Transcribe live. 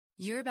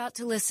You're about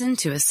to listen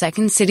to a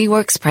Second City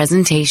Works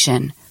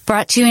presentation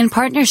brought to you in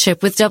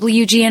partnership with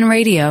WGN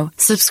Radio.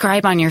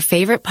 Subscribe on your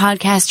favorite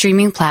podcast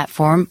streaming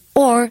platform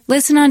or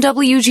listen on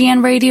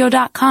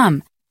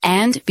WGNradio.com.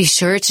 And be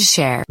sure to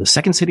share. The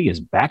Second City is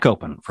back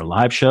open for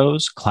live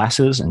shows,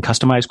 classes, and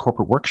customized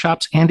corporate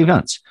workshops and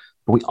events.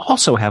 But we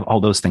also have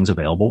all those things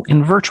available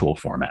in virtual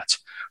formats.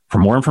 For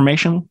more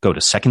information, go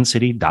to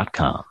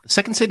secondcity.com. The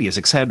Second City is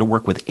excited to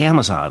work with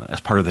Amazon as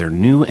part of their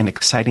new and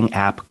exciting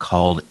app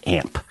called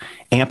AMP.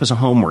 AMP is a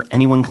home where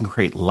anyone can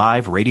create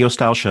live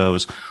radio-style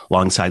shows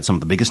alongside some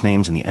of the biggest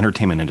names in the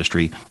entertainment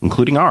industry,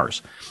 including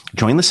ours.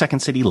 Join the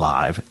Second City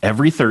live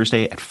every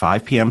Thursday at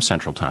 5 p.m.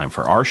 Central Time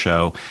for our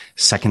show,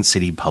 Second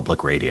City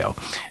Public Radio.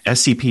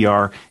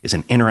 SCPR is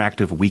an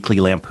interactive weekly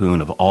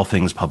lampoon of all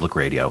things public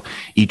radio.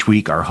 Each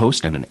week, our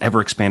host and an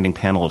ever-expanding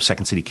panel of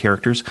Second City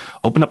characters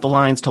open up the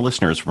lines to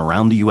listeners from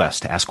around the U.S.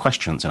 to ask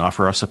questions and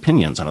offer us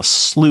opinions on a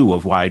slew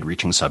of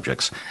wide-reaching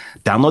subjects.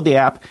 Download the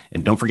app,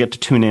 and don't forget to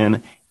tune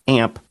in,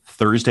 AMP,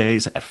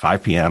 Thursdays at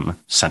 5 p.m.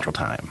 Central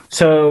Time.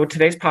 So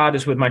today's pod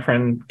is with my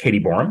friend Katie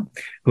Borum,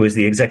 who is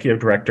the executive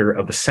director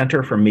of the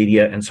Center for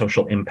Media and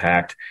Social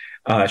Impact.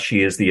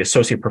 She is the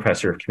associate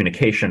professor of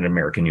communication at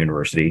American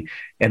University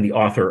and the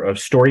author of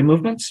Story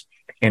Movements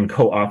and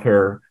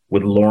co-author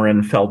with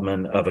Lauren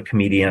Feldman of A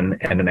Comedian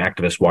and an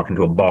Activist Walk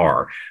into a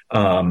Bar,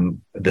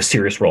 The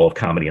Serious Role of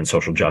Comedy in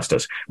Social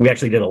Justice. We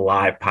actually did a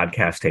live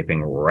podcast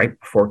taping right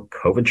before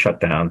COVID shut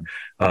down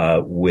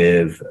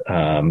with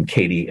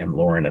Katie and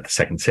Lauren at the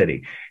Second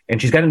City. And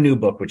she's got a new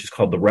book, which is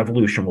called The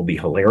Revolution Will Be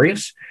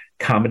Hilarious,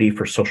 Comedy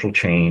for Social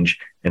Change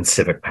and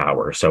Civic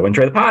Power. So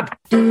enjoy the pod.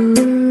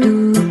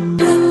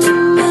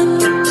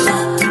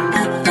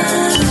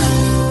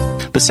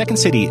 The Second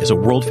City is a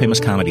world-famous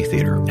comedy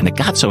theater, and it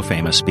got so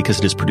famous because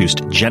it has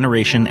produced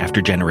generation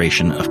after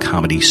generation of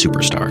comedy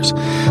superstars.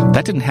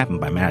 That didn't happen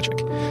by magic.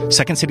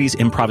 Second City's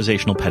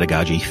improvisational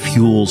pedagogy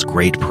fuels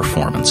great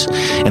performance,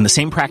 and the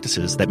same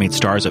practices that made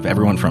stars of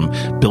everyone from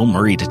Bill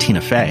Murray to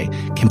Tina Fey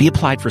can be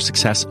applied for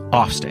success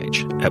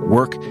offstage, at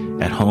work,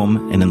 at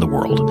home, and in the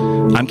world.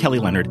 I'm Kelly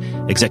Leonard,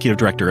 Executive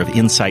Director of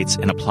Insights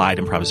and Applied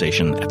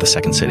Improvisation at the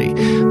Second City.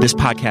 This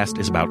podcast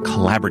is about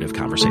collaborative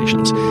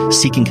conversations,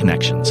 seeking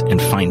connections,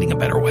 and finding a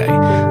better way.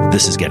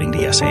 This is Getting to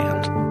Yes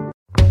And.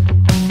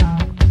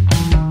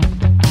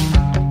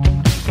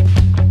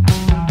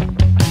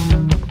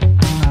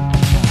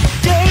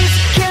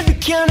 Days can't be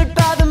counted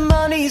by the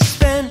money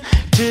spent.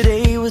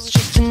 Today was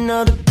just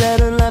another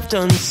better left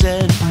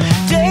unsaid.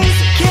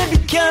 Days can't be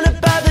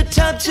counted by the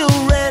time to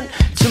rent.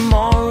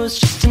 Tomorrow's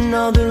just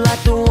another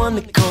like the one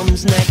that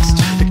comes next.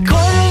 The corner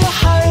of the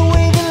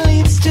highway that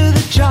leads to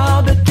the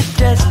job, at the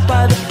desk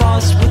by the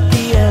boss with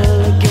the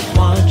elegant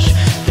watch.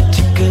 The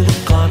tick of the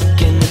clock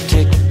and the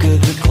tick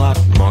of the clock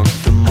mark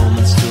the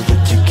moments till the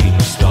ticking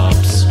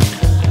stops.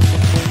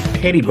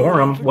 Katie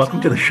Borum,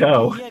 welcome to the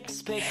show.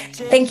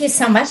 Thank you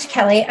so much,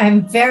 Kelly.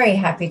 I'm very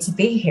happy to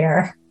be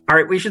here. All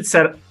right, we should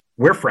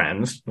we're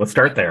friends. Let's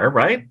start there,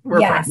 right? We're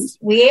yes, friends.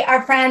 We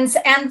are friends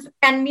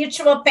and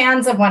mutual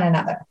fans of one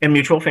another. And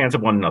mutual fans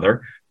of one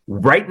another.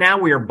 Right now,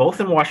 we are both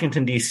in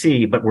Washington,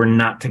 D.C., but we're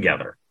not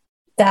together.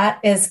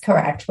 That is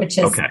correct, which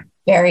is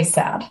very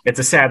sad. It's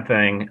a sad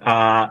thing.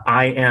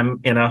 I am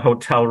in a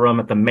hotel room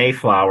at the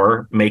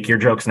Mayflower. Make your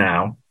jokes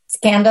now.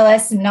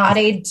 Scandalous,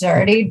 naughty,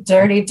 dirty,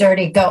 dirty,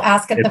 dirty. Go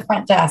ask at the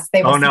front desk.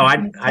 They will no.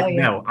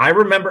 I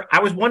remember.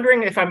 I was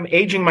wondering if I'm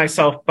aging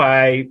myself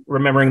by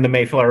remembering the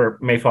Mayflower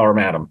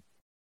Madam.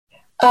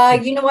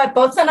 You know what?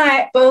 Both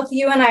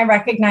you and I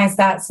recognize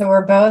that. So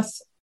we're both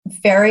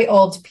very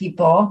old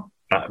people.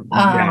 Yeah,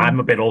 I'm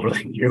a bit older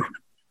than you.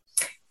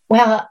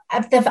 Well,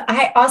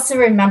 I also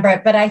remember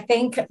it, but I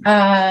think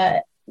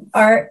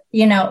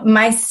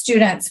my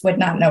students would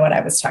not know what I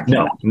was talking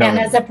about. And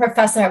as a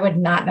professor, I would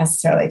not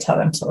necessarily tell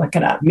them to look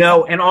it up.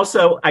 No, and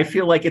also I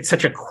feel like it's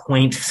such a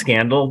quaint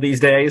scandal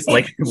these days.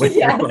 Like,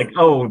 yes. Like,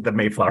 oh, the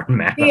Mayflower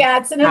Madam. Yeah,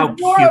 it's an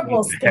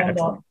adorable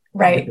scandal.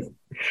 Right.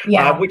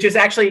 Yeah. Which is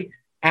actually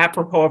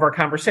apropos of our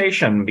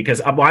conversation, because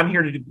I'm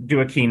here to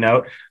do a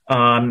keynote,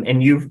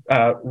 and you've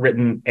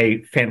written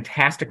a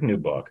fantastic new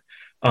book.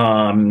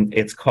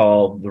 It's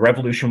called The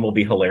Revolution Will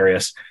Be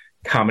Hilarious,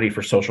 Comedy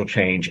for Social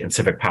Change and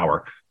Civic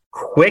Power.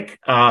 Quick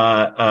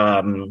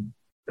thing,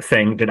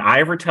 did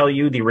I ever tell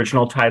you the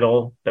original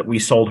title that we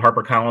sold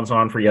HarperCollins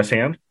on for Yes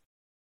And?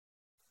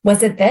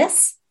 Was it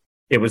this?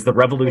 It was The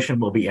Revolution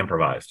Will Be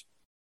Improvised.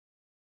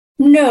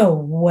 No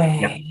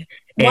way.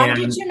 Yeah. Why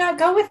did you not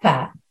go with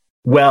that?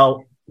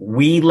 Well,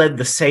 we led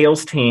the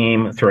sales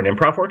team through an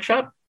improv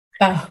workshop.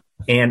 Oh.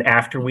 And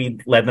after we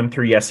led them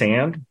through Yes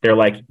And, they're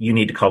like, you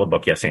need to call the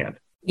book Yes And.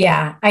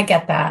 Yeah, I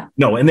get that.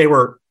 No, and they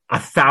were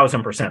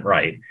 1,000%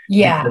 right.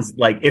 Yeah. Because,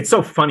 it's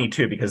so funny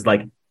too, because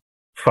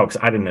folks,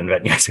 I didn't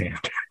invent Yes And.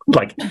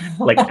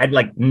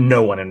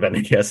 No one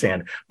invented Yes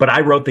And, but I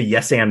wrote the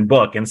Yes And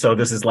book. And so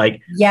this is why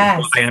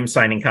I'm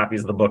signing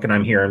copies of the book and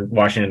I'm here in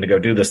Washington to go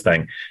do this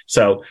thing.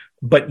 So,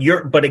 but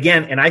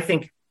again, and I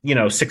think,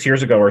 6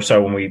 years ago or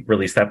so when we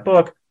released that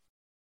book,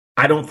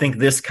 I don't think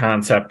this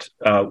concept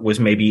was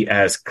maybe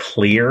as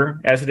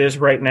clear as it is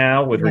right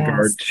now with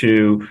regard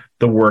to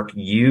the work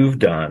you've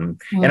done.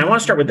 And I want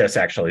to start with this,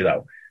 actually,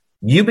 though.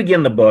 You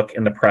begin the book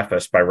in the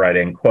preface by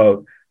writing,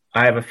 quote,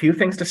 "I have a few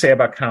things to say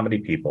about comedy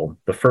people.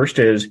 The first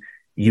is,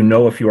 you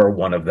know if you are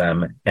one of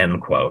them,"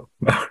 end quote.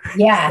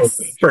 Yes.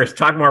 First,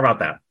 talk more about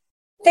that.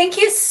 Thank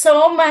you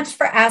so much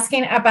for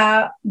asking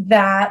about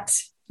that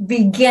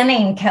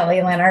beginning,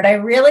 Kelly Leonard. I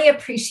really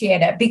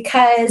appreciate it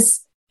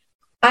because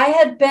I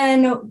had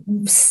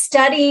been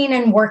studying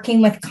and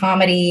working with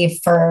comedy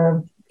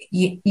for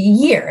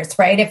years,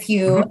 right? If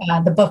you,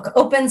 the book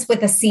opens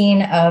with a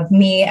scene of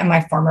me and my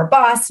former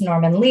boss,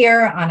 Norman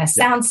Lear, on a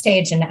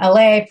soundstage in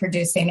LA,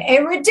 producing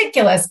a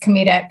ridiculous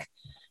comedic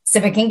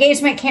civic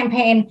engagement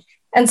campaign.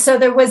 And so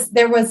there was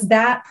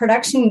that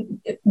production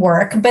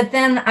work, but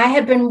then I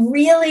had been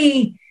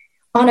really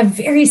on a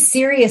very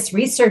serious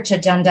research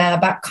agenda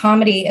about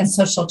comedy and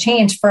social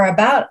change for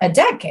about a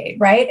decade,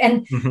 right?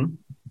 And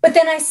but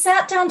then I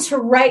sat down to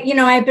write,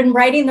 I've been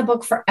writing the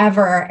book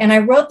forever, and I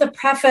wrote the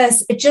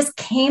preface. It just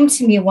came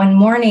to me one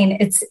morning.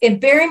 It's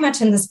very much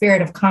in the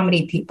spirit of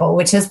comedy people,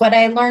 which is what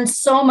I learned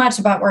so much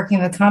about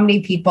working with comedy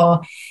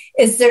people,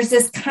 is there's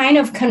this kind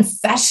of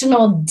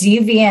confessional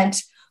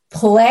deviant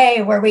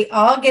play where we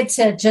all get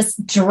to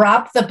just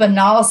drop the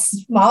banal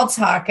small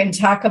talk and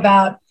talk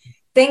about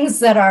things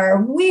that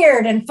are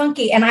weird and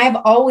funky. And I've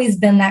always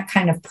been that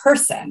kind of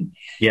person.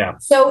 Yeah.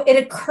 So it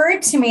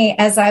occurred to me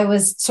as I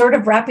was sort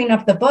of wrapping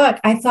up the book,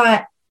 I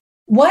thought,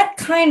 what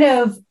kind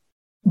of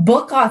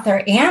book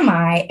author am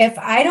I if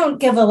I don't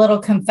give a little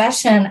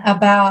confession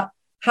about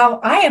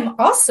how I am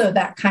also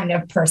that kind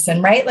of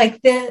person, right?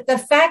 Like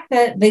the fact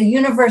that the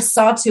universe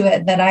saw to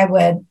it that I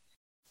would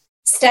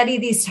study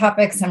these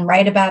topics and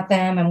write about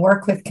them and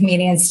work with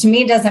comedians, to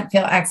me, doesn't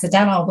feel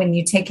accidental when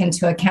you take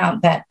into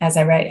account that, as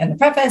I write in the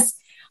preface,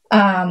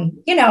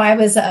 I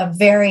was a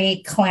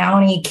very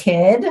clowny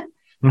kid.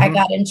 I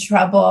got in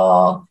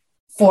trouble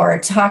for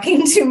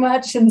talking too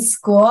much in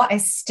school. I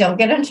still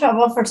get in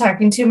trouble for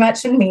talking too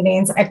much in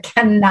meetings. I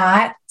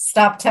cannot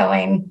stop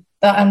telling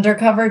the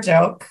undercover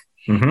joke.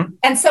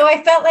 And so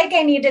I felt like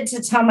I needed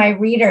to tell my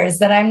readers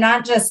that I'm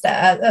not just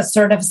a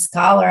sort of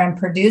scholar and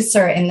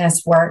producer in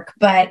this work,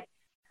 but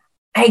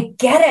I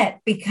get it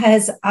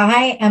because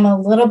I am a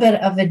little bit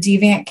of a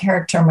deviant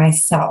character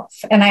myself.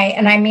 And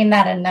I mean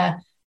that in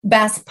the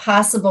best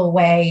possible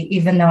way,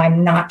 even though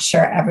I'm not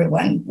sure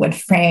everyone would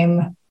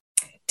frame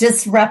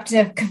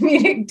disruptive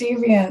comedic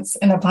deviance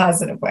in a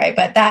positive way.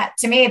 But that,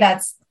 to me,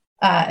 that's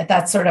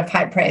sort of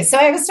high praise. So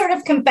I was sort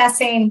of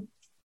confessing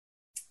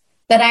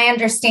that I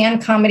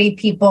understand comedy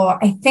people,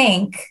 I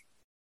think,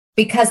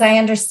 because I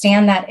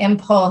understand that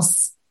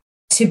impulse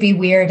to be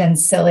weird and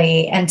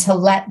silly and to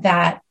let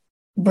that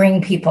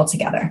bring people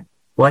together.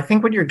 Well, I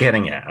think what you're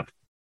getting at,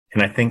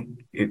 and I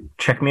think,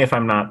 check me if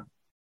I'm not,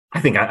 I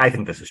think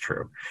this is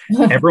true.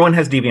 Everyone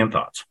has deviant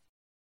thoughts.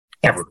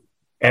 Yes.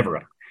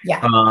 Everyone.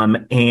 Yeah.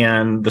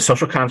 And the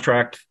social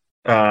contract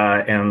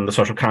and the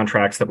social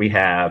contracts that we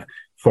have,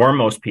 for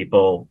most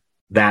people,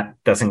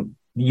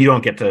 you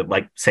don't get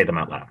to say them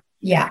out loud.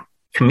 Yeah.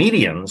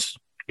 Comedians,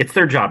 it's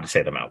their job to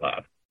say them out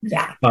loud.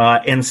 Yeah.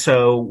 And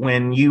so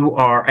when you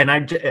are, and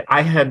I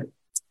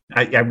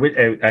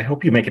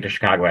hope you make it to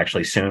Chicago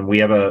actually soon. We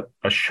have a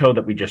show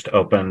that we just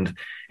opened.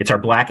 It's our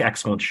Black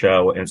Excellence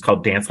show, and it's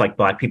called Dance Like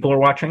Black People Are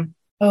Watching.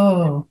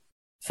 Oh,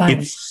 fun.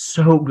 It's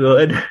so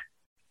good.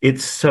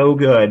 It's so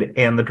good.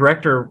 And the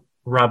director,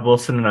 Rob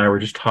Wilson, and I were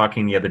just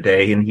talking the other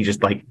day, and he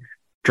just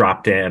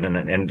dropped in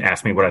and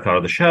asked me what I thought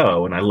of the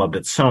show. And I loved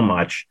it so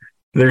much.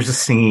 There's a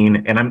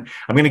scene, and I'm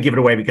going to give it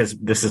away because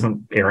this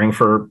isn't airing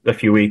for a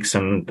few weeks,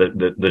 and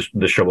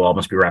the show will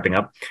almost be wrapping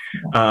up.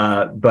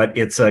 But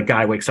it's a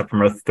guy wakes up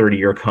from a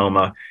 30-year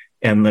coma,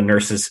 and the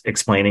nurse is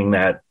explaining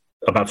that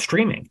about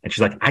streaming, and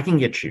she's like, "I can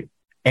get you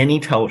any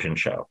television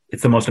show.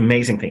 It's the most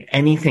amazing thing.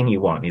 Anything you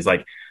want." He's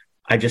like,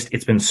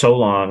 "It's been so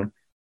long.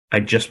 I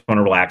just want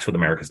to relax with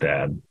America's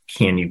Dad.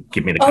 Can you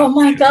give me the?" Oh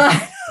my God.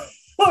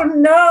 Oh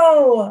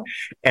no.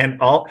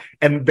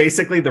 And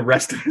basically the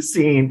rest of the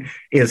scene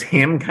is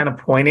him kind of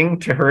pointing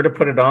to her to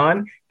put it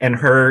on, and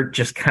her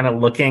just kind of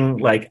looking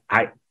like,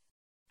 I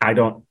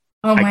don't.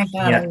 Oh my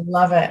God, I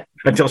love it.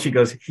 Until she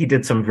goes, "He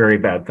did some very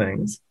bad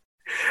things."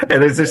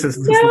 And there's this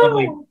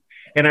lovely,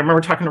 and I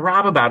remember talking to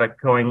Rob about it,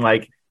 going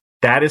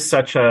that is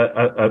such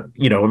a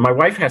and my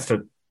wife has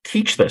to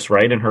teach this,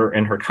 right, in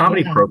her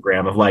comedy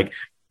program of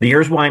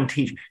here's why I'm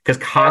teaching, because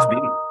Cosby,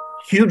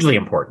 hugely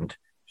important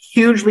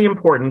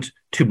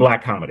to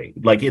Black comedy.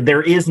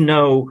 There is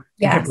no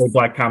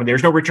Black comedy.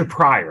 There's no Richard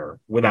Pryor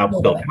without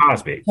Bill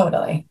Cosby.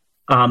 Totally.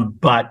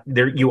 But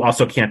you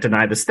also can't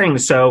deny this thing.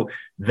 So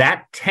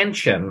that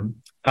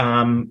tension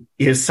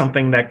is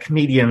something that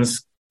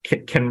comedians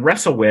can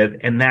wrestle with.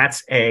 And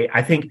that's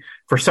I think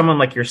for someone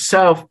like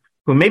yourself,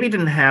 who maybe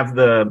didn't have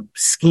the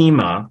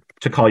schema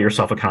to call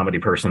yourself a comedy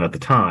person at the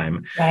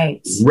time, right,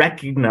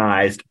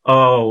 recognized,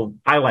 oh,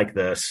 I like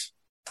this.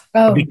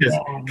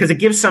 Because it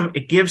gives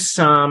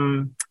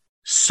some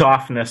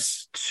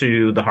softness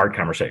to the hard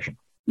conversation.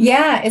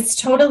 Yeah, it's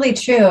totally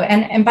true.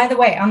 And by the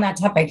way, on that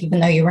topic, even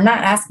though you were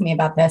not asking me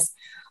about this,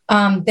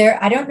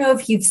 I don't know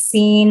if you've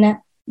seen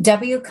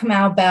W.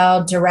 Kamau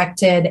Bell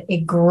directed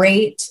a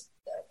great,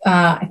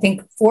 I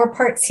think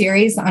 4-part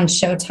series on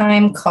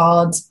Showtime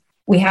called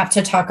We Have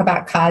to Talk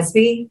About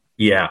Cosby.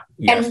 Yeah.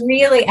 Yes. And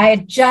really,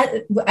 I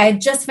had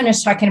just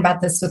finished talking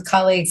about this with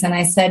colleagues, and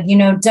I said,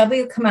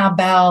 W. Kamau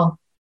Bell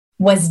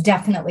was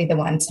definitely the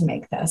one to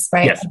make this,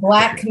 right? Yes, a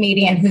Black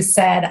comedian who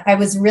said, I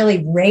was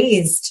really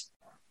raised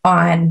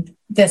on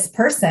this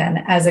person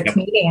as a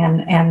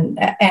comedian,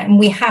 and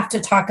we have to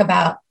talk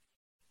about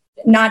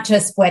not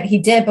just what he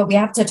did, but we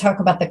have to talk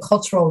about the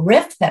cultural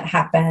rift that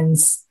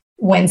happens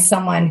when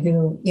someone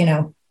who,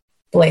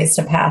 blazed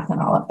a path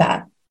and all of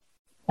that.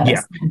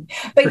 Yeah.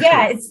 But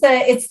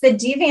it's the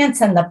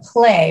deviance and the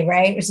play,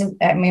 right? Which is,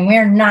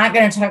 we're not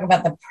going to talk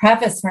about the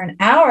preface for an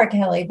hour,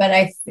 Kelly, but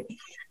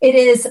it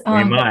is,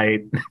 we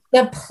might.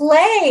 The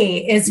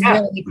play is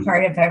really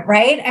part of it,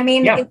 right?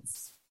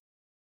 It's,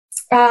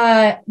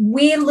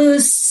 we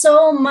lose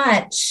so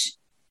much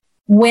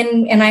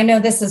and I know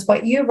this is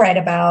what you write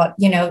about,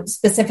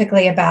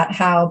 specifically about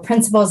how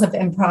principles of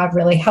improv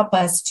really help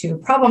us to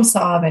problem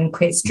solve and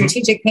create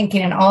strategic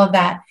thinking and all of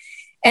that.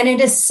 And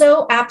it is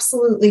so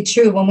absolutely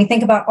true when we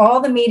think about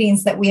all the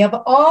meetings that we have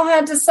all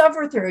had to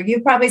suffer through. You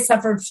probably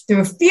suffered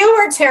through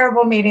fewer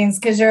terrible meetings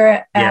because you're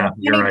at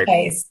any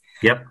place.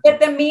 Yep.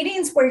 But the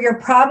meetings where you're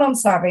problem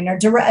solving or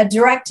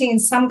directing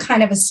some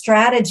kind of a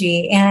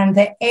strategy, and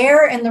the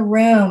air in the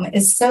room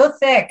is so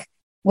thick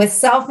with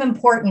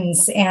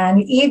self-importance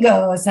and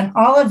egos and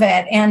all of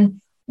it. And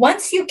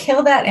once you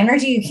kill that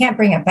energy, you can't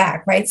bring it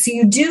back, right? So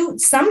you do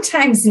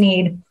sometimes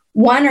need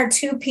 1 or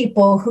 2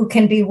 people who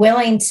can be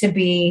willing to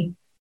be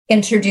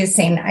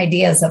introducing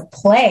ideas of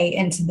play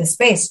into the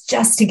space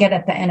just to get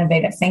at the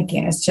innovative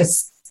thinking. It's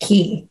just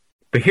key.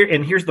 But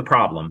here's the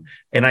problem.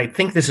 And I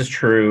think this is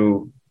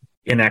true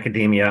in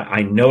academia.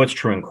 I know it's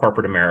true in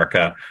corporate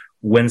America.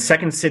 When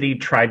Second City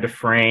tried to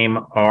frame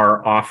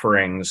our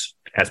offerings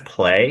as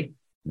play,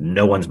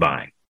 no one's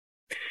buying.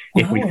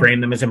 If we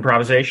frame them as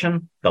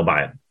improvisation, they'll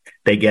buy it.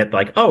 They get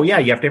like, oh yeah,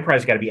 you have to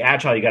improvise, you got to be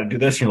agile, you got to do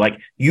this. And you're like,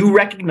 you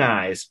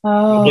recognize,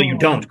 well, you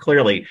don't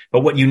clearly,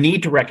 but what you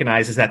need to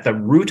recognize is that the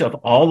root of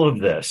all of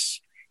this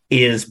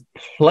is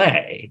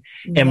play.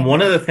 And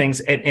one of the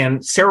things,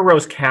 and Sarah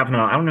Rose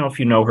Kavanaugh, I don't know if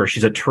you know her,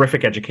 she's a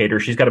terrific educator.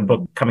 She's got a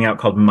book coming out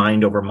called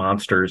Mind Over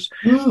Monsters.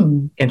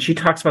 And she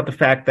talks about the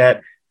fact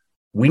that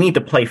we need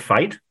to play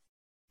fight,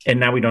 and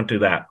now we don't do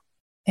that.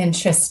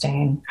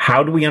 Interesting.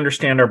 How do we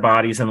understand our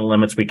bodies and the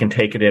limits we can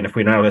take it in if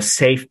we don't have a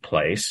safe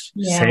place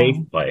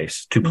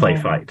to play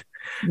fight?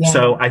 Yeah.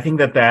 So I think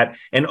that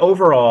and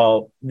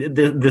overall,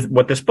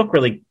 what this book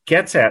really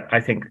gets at,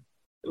 I think,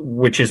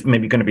 which is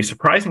maybe going to be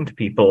surprising to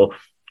people,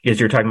 is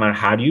you're talking about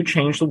how do you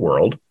change the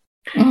world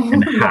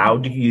and how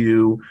do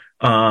you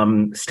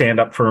stand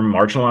up for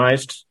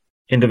marginalized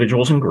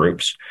individuals and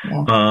groups.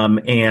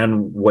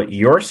 And what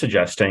you're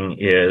suggesting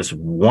is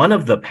one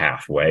of the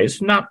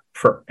pathways, not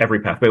for every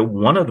pathway,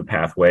 one of the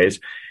pathways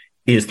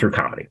is through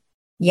comedy.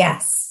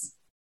 Yes.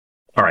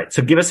 All right.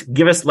 So give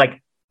us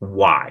like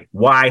why,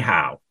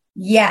 how?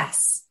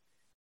 Yes.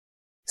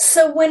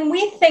 So when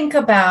we think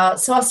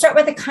about, I'll start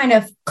with a kind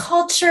of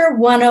culture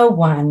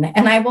 101,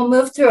 and I will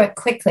move through it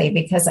quickly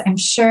because I'm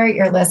sure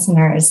your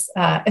listeners,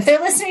 if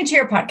they're listening to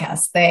your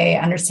podcast, they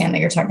understand that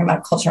you're talking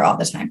about culture all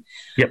the time.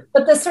 Yep.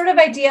 But the sort of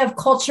idea of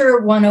culture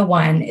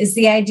 101 is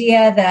the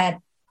idea that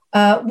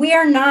we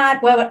are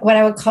not what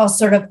I would call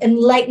sort of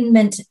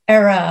Enlightenment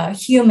era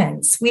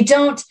humans. We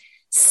don't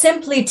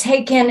simply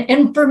take in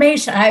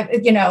information.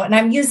 And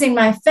I'm using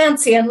my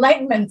fancy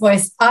Enlightenment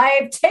voice.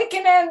 I've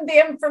taken in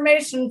the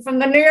information from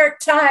the New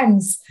York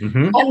Times,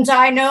 and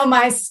I know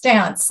my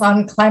stance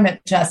on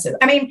climate justice.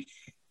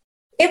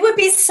 It would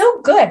be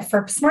so good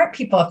for smart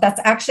people if that's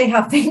actually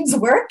how things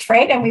worked,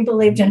 right? And we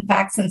believed in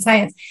facts and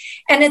science.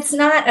 And it's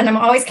not, and I'm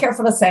always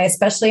careful to say,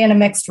 especially in a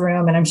mixed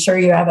room, and I'm sure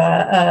you have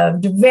a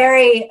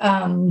very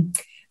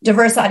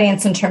diverse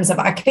audience in terms of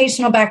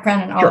occupational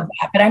background and all of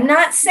that. But I'm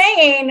not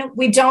saying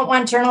we don't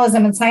want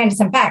journalism and science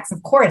and facts.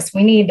 Of course,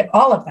 we need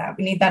all of that.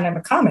 We need that in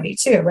a comedy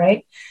too,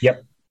 right?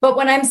 Yep. But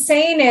what I'm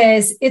saying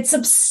is it's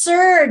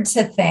absurd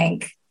to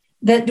think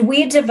that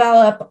we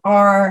develop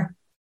our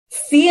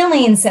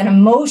feelings and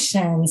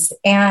emotions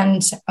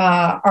and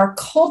our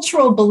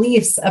cultural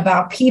beliefs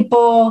about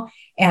people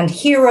and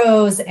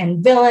heroes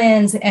and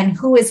villains and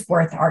who is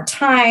worth our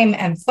time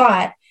and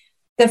thought.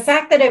 The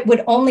fact that it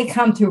would only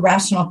come through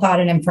rational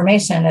thought and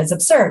information is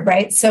absurd,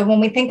 right? So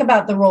when we think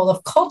about the role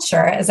of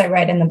culture, as I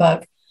write in the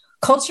book,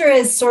 culture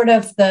is sort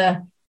of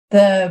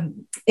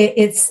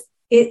it's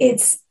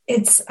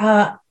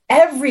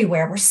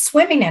everywhere. We're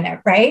swimming in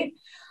it, right?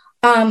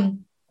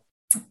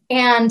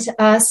 And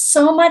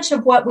so much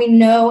of what we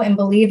know and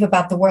believe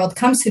about the world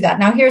comes through that.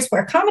 Now, here's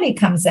where comedy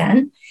comes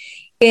in,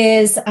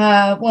 is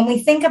when we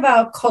think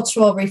about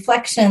cultural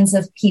reflections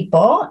of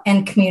people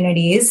and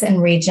communities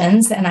and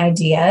regions and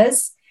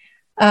ideas,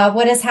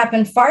 what has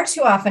happened far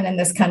too often in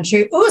this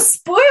country. Ooh,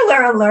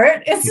 spoiler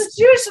alert,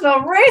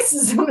 institutional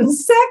racism and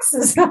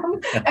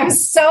sexism. I'm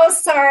so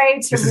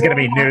sorry to This is going to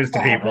be news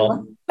to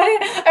people.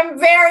 I'm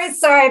very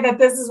sorry that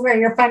this is where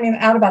you're finding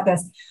out about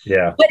this.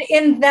 Yeah. But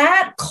in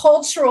that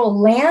cultural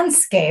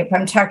landscape,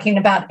 I'm talking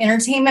about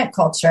entertainment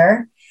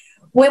culture,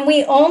 when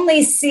we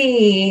only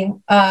see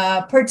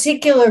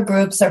particular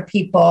groups or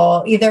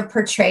people either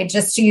portrayed,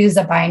 just to use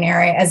a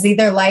binary, as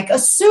either like a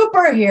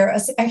superhero,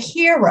 a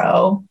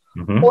hero,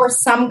 or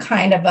some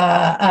kind of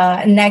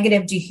a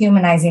negative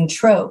dehumanizing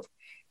trope,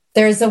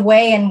 there's a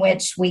way in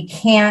which we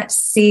can't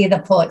see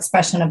the full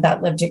expression of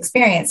that lived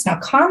experience. Now,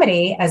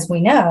 comedy, as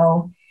we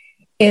know,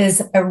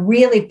 is a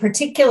really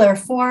particular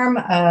form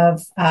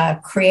of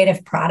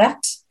creative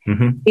product.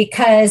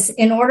 Because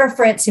in order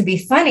for it to be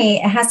funny,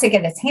 it has to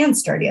get its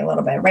hands dirty a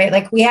little bit, right?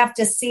 Like we have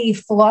to see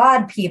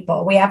flawed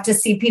people. We have to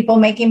see people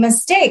making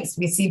mistakes.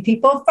 We see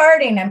people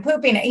farting and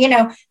pooping. You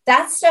know,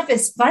 that stuff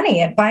is funny.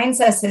 It binds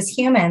us as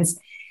humans.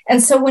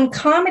 And so when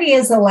comedy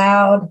is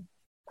allowed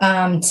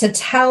to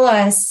tell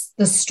us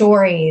the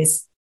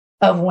stories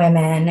of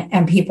women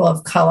and people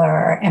of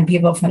color and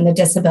people from the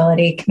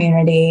disability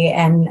community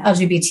and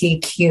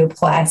LGBTQ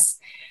plus,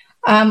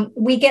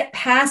 we get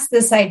past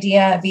this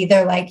idea of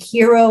either like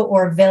hero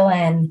or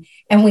villain,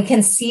 and we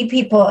can see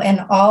people in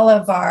all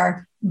of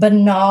our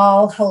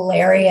banal,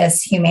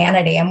 hilarious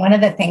humanity. And one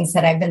of the things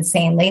that I've been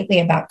saying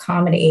lately about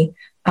comedy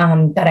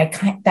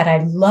that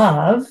I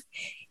love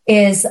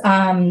is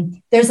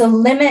there's a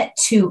limit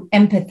to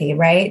empathy,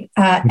 right?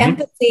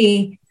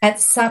 Empathy at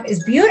some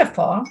is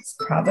beautiful. It's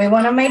probably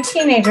one of my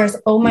teenagers.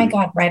 Oh my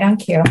God, right on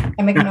cue.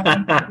 I'm ignoring.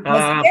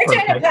 They're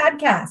doing a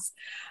podcast.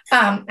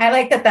 I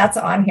like that that's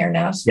on here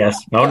now.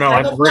 Yes. Oh, no.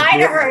 I will lie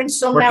to her and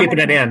she'll we're never. keeping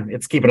it in.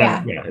 It's keeping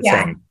it in.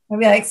 Yeah. I'll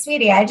be like,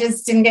 sweetie, I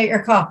just didn't get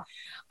your call.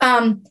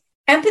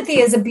 Empathy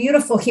is a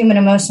beautiful human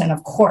emotion,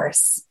 of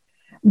course.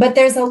 But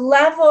there's a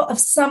level of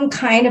some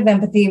kind of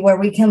empathy where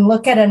we can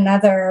look at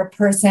another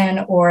person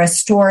or a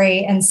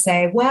story and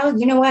say, well,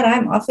 you know what?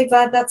 I'm awfully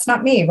glad that's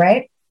not me,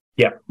 right?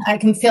 Yeah. I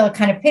can feel a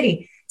kind of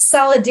pity.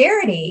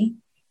 Solidarity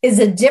is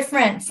a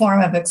different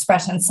form of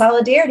expression.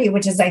 Solidarity,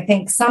 which is, I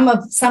think,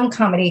 some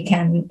comedy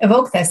can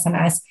evoke this in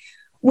us.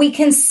 We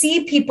can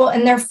see people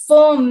in their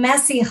full,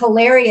 messy,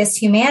 hilarious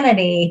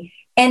humanity.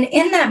 And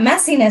in that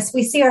messiness,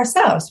 we see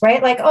ourselves,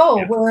 right? Like,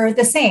 we're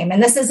the same.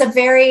 And this is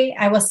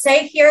I will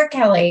say here,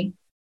 Kelly,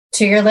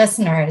 to your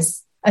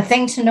listeners, a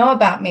thing to know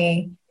about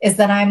me is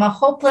that I'm a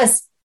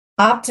hopeless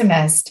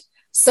optimist.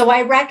 So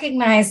I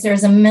recognize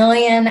there's a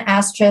million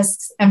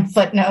asterisks and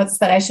footnotes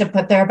that I should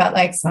put there about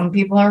like some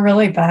people are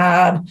really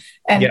bad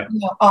and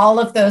all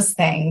of those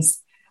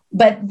things.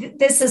 But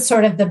this is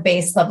sort of the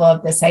base level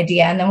of this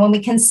idea. And then when we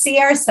can see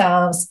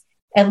ourselves,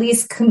 at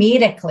least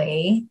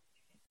comedically,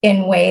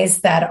 in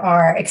ways that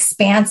are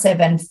expansive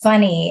and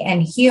funny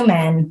and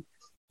human,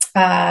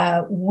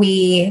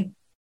 we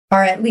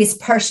are at least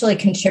partially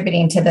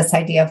contributing to this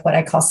idea of what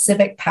I call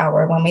civic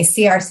power, when we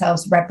see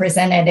ourselves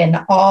represented in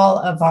all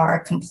of our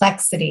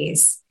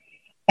complexities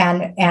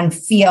and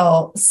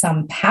feel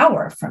some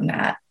power from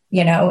that,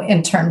 you know,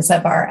 in terms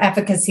of our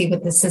efficacy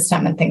with the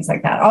system and things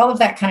like that. All of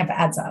that kind of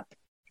adds up.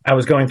 I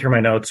was going through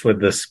my notes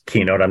with this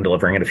keynote I'm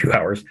delivering in a few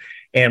hours.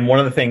 And one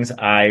of the things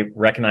I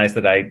recognize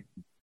that I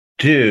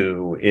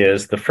do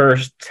is the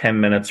first 10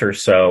 minutes or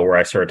so where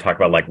I sort of talk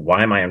about like,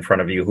 why am I in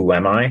front of you? Who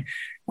am I?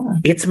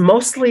 It's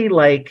mostly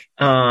like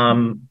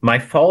my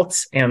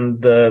faults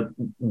and the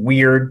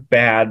weird,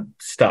 bad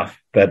stuff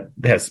that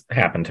has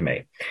happened to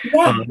me.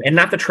 Yeah. And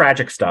not the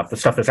tragic stuff, the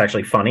stuff that's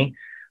actually funny.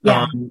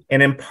 Yeah.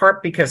 And in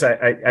part because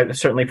I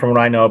certainly from what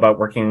I know about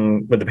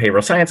working with the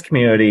behavioral science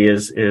community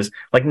is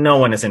like no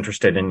one is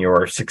interested in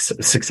your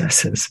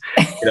successes.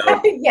 You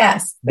know?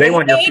 Yes. They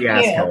want your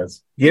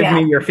fiascos. Give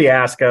me your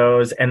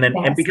fiascos. And then,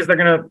 and because they're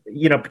going to,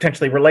 you know,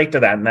 potentially relate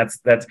to that. And that's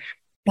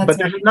but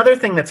there's another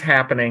thing that's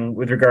happening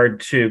with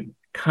regard to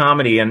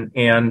comedy,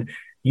 and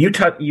you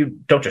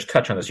don't just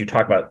touch on this, you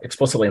talk about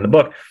explicitly in the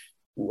book.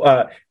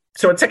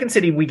 So at Second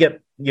City, we get,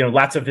 you know,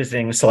 lots of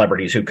visiting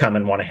celebrities who come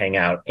and want to hang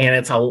out, and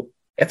it's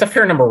a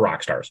fair number of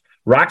rock stars.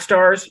 Rock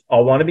stars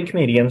all want to be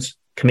comedians.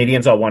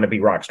 Comedians all want to be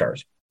rock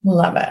stars.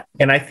 Love it.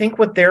 And I think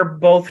what they're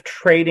both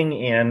trading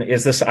in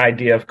is this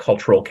idea of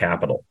cultural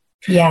capital.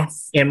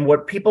 Yes. And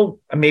what people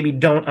maybe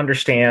don't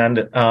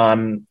understand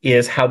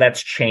is how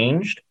that's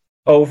changed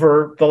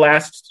over the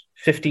last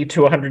 50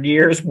 to 100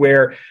 years,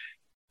 where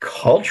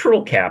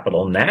cultural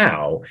capital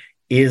now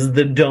is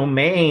the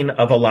domain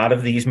of a lot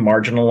of these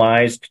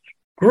marginalized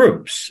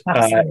groups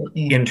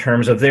in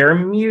terms of their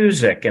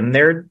music and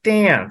their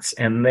dance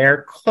and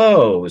their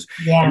clothes.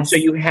 Yes. And so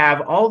you have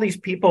all these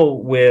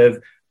people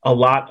with a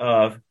lot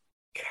of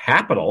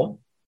capital,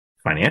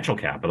 financial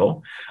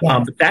capital,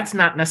 but that's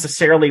not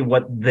necessarily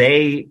what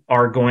they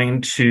are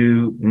going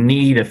to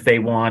need if they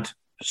want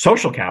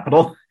social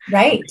capital.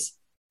 Right.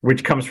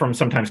 Which comes from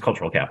sometimes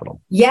cultural capital.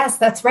 Yes,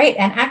 that's right.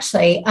 And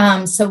actually,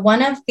 so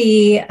one of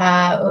the,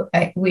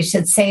 we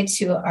should say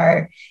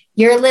to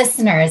your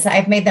listeners,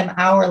 I've made them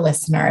our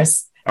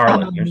listeners. Our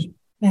listeners.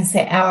 I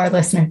say our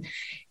listener,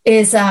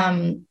 is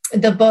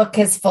the book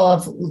is full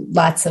of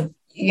lots of,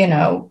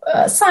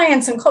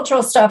 science and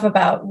cultural stuff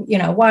about,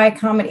 why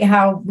comedy,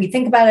 how we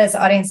think about it as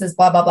audiences,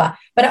 blah, blah, blah.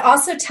 But it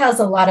also tells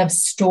a lot of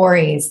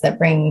stories that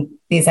bring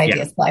these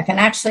ideas to life. And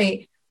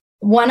actually,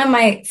 one of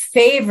my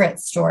favorite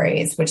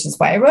stories, which is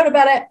why I wrote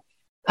about it,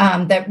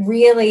 that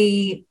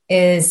really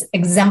is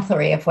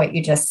exemplary of what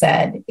you just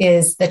said,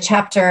 is the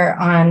chapter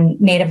on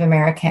Native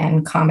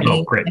American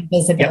comedy and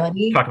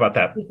visibility. Yep. Talk about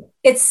that.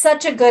 It's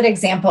such a good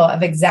example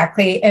of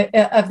exactly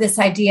of this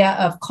idea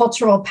of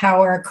cultural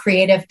power,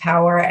 creative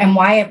power, and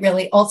why it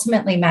really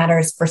ultimately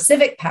matters for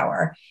civic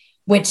power,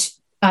 which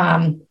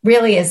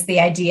really is the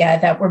idea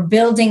that we're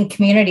building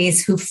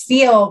communities who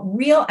feel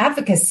real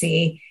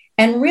efficacy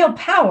and real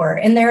power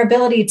in their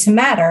ability to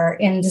matter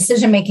in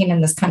decision-making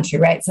in this country,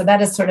 right? So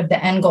that is sort of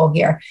the end goal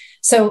here.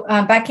 So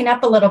backing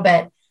up a little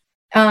bit,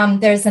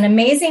 there's an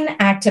amazing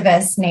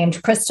activist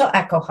named Crystal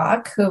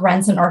Echohawk who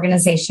runs an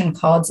organization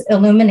called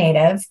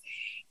Illuminative.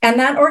 And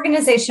that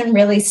organization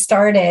really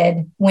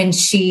started when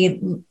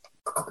she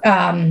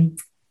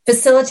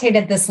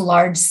facilitated this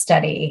large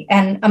study.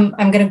 And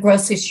I'm going to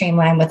grossly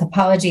streamline with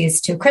apologies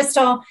to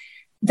Crystal,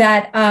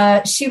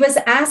 that she was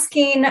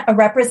asking a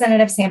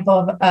representative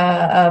sample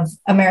of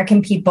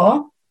American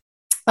people,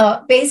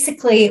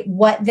 basically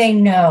what they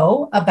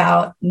know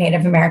about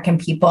Native American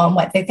people and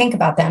what they think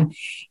about them.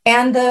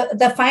 And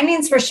the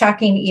findings were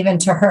shocking even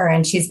to her,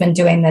 and she's been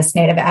doing this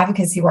Native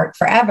advocacy work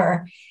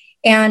forever.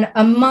 And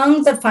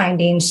among the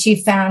findings,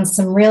 she found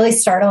some really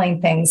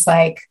startling things,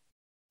 like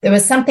there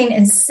was something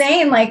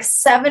insane, like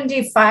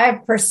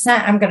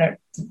 75%.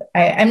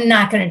 I'm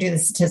not going to do the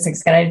statistics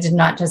because I did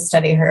not just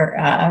study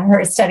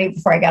her study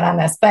before I got on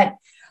this, but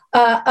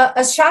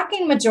a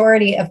shocking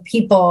majority of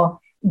people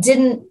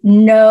didn't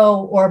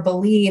know or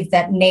believe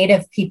that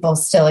Native people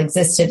still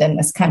existed in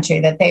this country,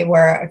 that they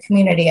were a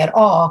community at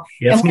all.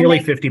 Yeah, it's nearly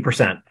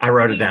 50%. I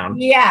wrote it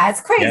down. Yeah, it's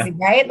crazy,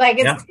 right? Like,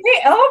 it's crazy.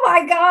 Oh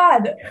my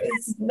God.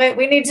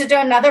 We need to do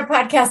another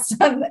podcast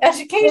on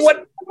education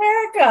in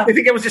America. I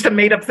think it was just a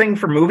made up thing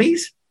for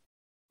movies.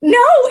 No,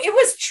 it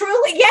was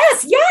truly,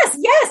 yes.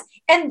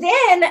 And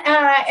then,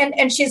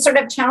 and she sort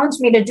of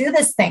challenged me to do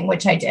this thing,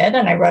 which I did.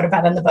 And I wrote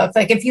about in the book.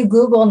 Like, if you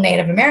Google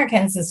Native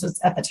Americans, this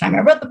was at the time I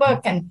wrote the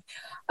book, and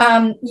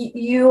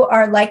you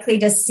are likely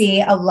to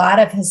see a lot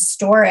of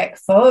historic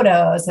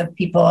photos of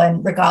people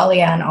in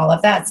regalia and all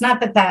of that. It's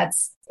not that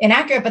that's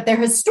inaccurate, but they're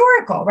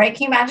historical, right?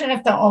 Can you imagine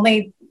if the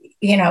only,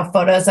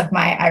 photos of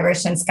my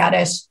Irish and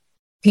Scottish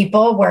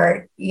people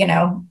were,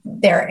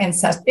 their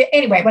ancestors?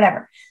 Anyway,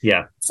 whatever.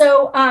 Yeah.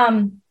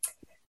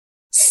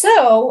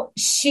 So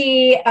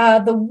she,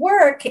 the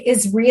work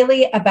is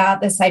really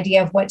about this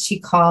idea of what she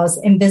calls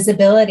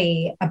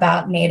invisibility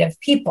about Native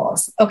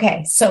peoples.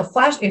 Okay, so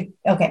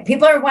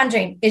people are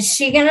wondering, is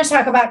she going to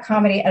talk about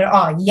comedy at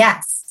all?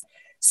 Yes.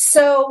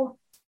 So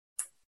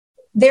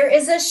there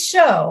is a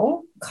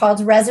show called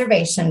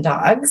Reservation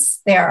Dogs.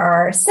 There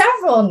are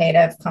several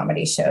Native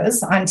comedy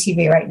shows on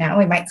TV right now.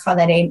 We might call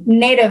that a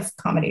Native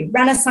comedy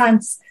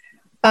renaissance.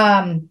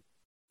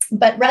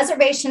 But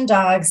Reservation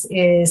Dogs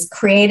is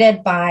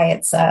created by,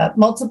 it's a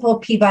multiple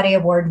Peabody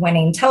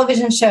Award-winning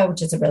television show,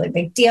 which is a really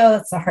big deal.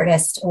 It's the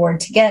hardest award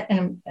to get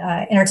in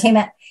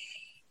entertainment.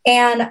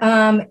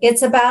 And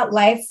it's about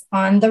life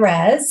on the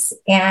res,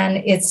 and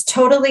it's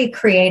totally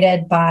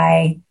created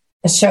by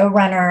a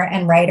showrunner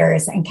and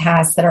writers and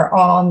cast that are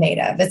all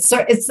Native. It's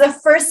the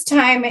first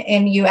time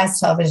in U.S.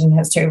 television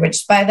history,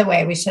 which, by the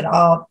way, we should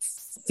all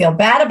feel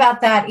bad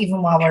about that,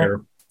 even while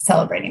we're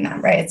celebrating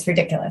that, right? It's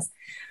ridiculous.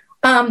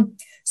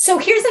 So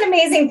here's an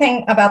amazing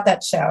thing about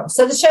that show.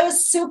 So the show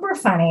is super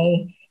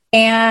funny,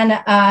 and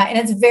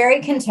it's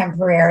very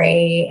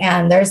contemporary,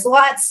 and there's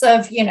lots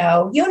of,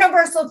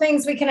 universal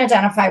things we can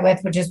identify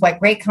with, which is what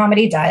great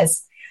comedy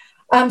does.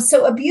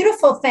 So a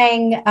beautiful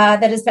thing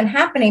that has been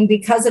happening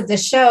because of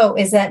this show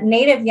is that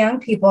Native young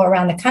people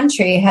around the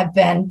country have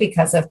been,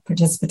 because of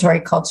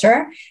participatory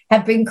culture,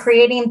 have been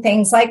creating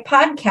things like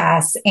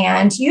podcasts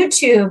and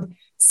YouTube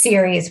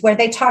series where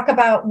they talk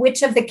about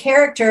which of the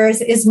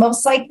characters is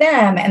most like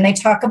them, and they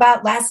talk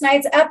about last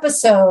night's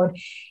episode.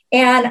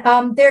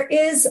 And there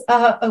is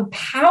a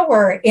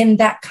power in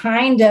that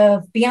kind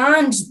of,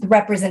 beyond the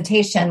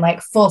representation,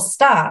 like full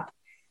stop,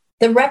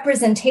 the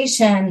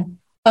representation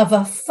of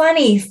a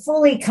funny,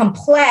 fully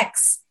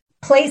complex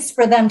place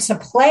for them to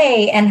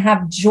play and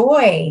have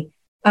joy.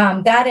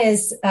 That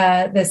is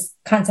this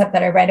concept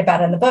that I write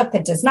about in the book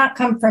that does not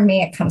come from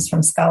me. It comes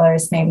from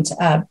scholars named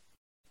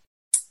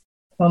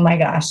oh my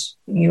gosh,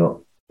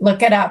 you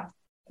look it up,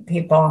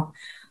 people.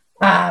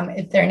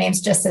 Their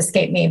names just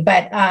escape me.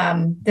 But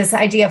this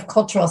idea of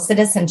cultural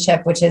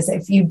citizenship, which is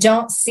if you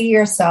don't see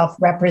yourself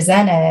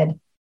represented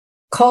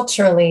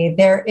culturally,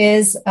 there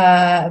is,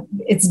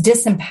 it's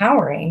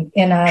disempowering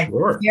in a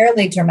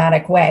fairly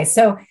dramatic way.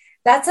 So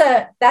that's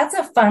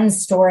a fun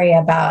story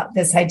about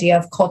this idea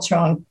of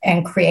cultural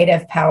and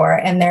creative power.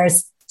 And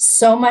there's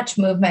so much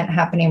movement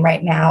happening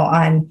right now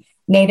on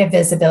Native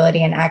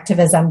visibility and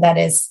activism that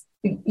is,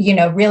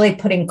 really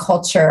putting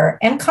culture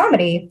and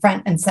comedy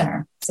front and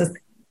center. So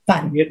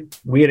fun.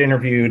 We had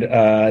interviewed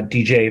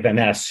DJ Van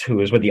Ness, who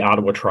was with the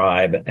Ottawa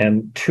Tribe,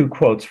 and 2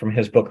 quotes from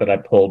his book that I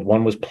pulled.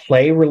 One was,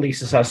 "Play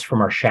releases us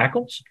from our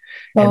shackles,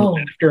 and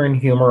laughter and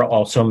humor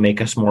also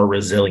make us more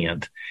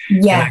resilient."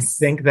 Yes. And I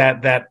think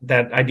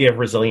that idea of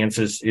resilience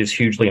is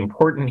hugely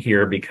important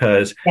here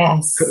because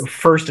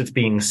first it's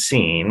being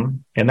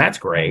seen, and that's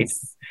great.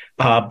 Yes.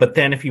 But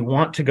then if you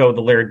want to go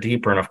the layer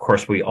deeper, and of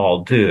course we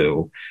all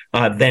do,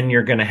 then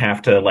you're going to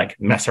have to like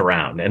mess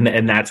around.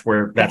 And that's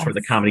where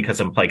the comedy comes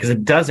into play, because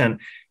it doesn't,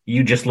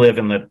 you just live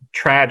in the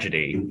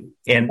tragedy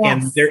and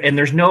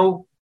there's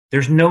no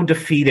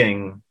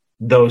defeating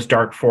those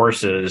dark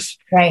forces.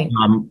 Right.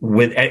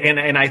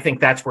 And I think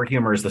that's where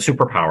humor is the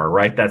superpower,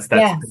 right?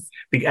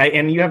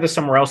 And you have this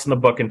somewhere else in the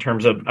book in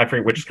terms of, I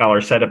forget which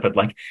scholar said it, but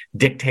like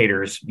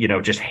dictators,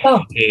 just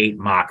hate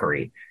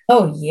mockery.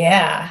 Oh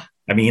yeah.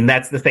 I mean,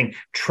 that's the thing.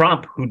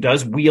 Trump, who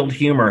does wield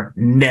humor,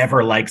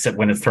 never likes it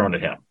when it's thrown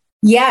at him.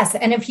 Yes.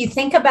 And if you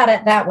think about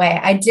it that way,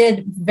 I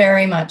did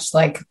very much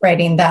like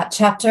writing that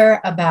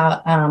chapter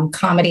about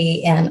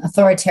comedy in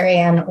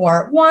authoritarian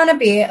or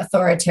wannabe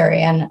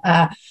authoritarian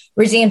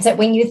regimes, that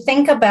when you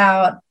think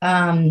about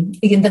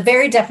the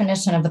very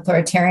definition of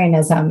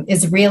authoritarianism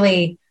is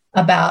really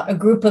about a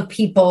group of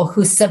people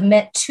who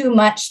submit too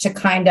much to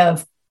kind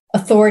of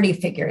authority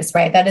figures,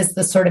 right? That is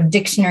the sort of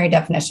dictionary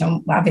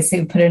definition. Obviously,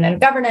 we put it in a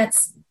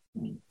governance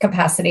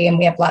capacity, and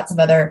we have lots of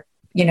other,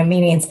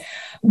 meanings.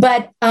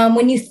 But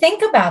when you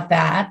think about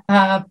that,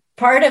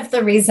 part of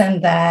the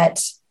reason that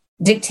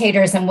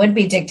dictators and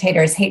would-be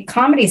dictators hate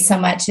comedy so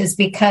much is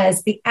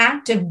because the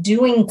act of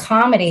doing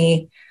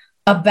comedy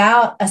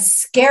about a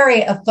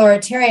scary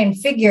authoritarian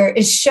figure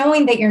is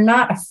showing that you're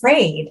not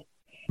afraid.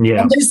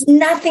 Yeah. And there's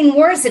nothing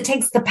worse. It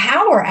takes the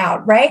power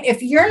out, right?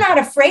 If you're not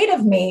afraid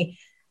of me,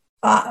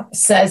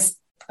 says,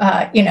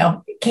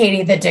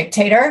 Katie, the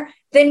dictator,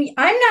 then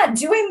I'm not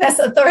doing this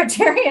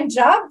authoritarian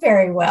job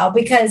very well,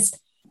 because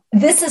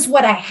this is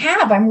what I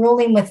have. I'm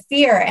ruling with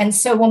fear. And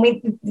so when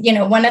we,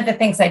 one of the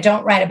things I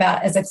don't write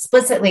about as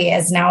explicitly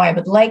as now I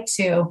would like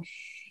to,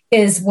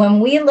 is when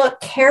we look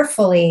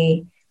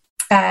carefully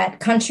at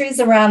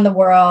countries around the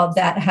world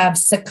that have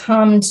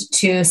succumbed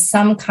to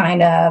some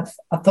kind of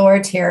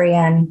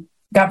authoritarian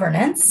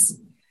governance,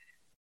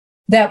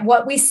 that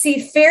what we see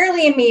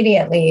fairly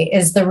immediately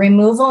is the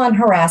removal and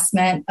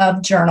harassment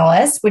of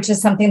journalists, which is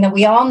something that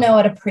we all know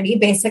at a pretty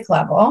basic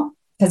level,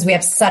 because we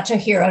have such a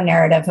hero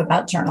narrative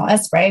about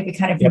journalists, right? We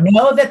kind of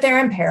know that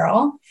they're in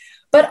peril.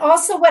 But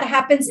also what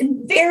happens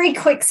in very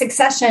quick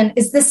succession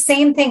is the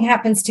same thing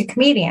happens to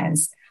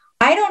comedians.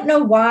 I don't know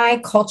why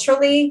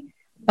culturally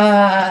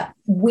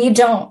we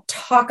don't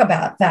talk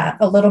about that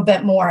a little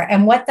bit more,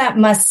 and what that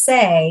must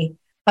say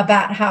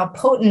about how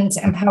potent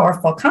and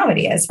powerful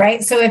comedy is,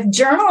 right? So if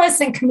journalists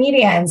and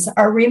comedians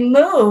are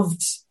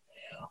removed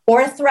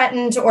or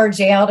threatened or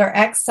jailed or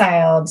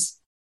exiled,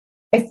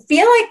 I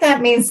feel like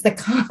that means the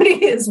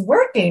comedy is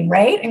working,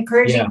 right?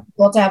 Encouraging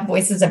people to have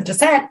voices of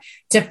dissent,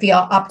 to feel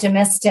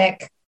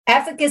optimistic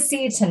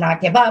efficacy, to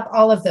not give up,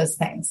 all of those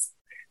things.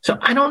 So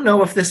I don't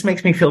know if this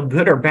makes me feel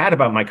good or bad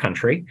about my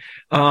country,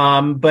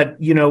 but,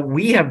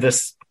 we have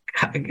this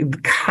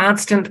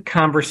constant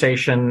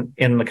conversation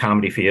in the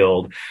comedy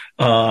field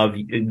of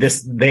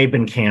this, they've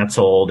been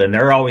canceled and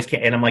they're always,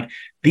 and I'm like,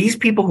 these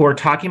people who are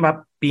talking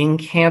about being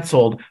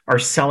canceled are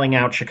selling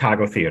out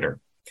Chicago theater.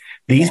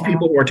 These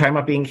people who are talking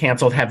about being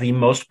canceled have the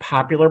most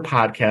popular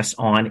podcasts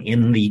on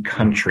in the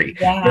country.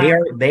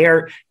 Yeah. They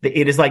are,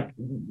 it is like,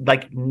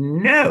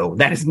 no,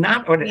 that is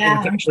not what is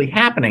actually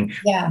happening.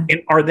 Yeah.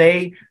 And are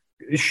they,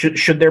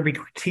 should there be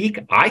critique?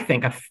 I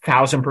think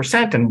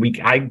 1,000%.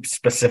 And I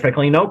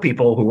specifically know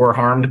people who were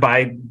harmed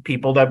by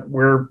people that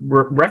we're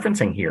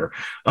referencing here.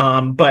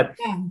 So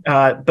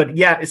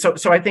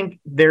I think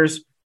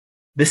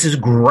this is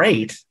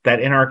great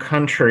that in our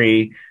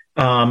country,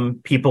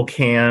 people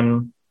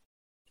can,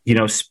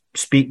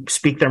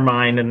 speak their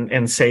mind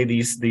and say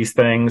these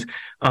things,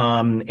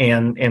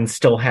 and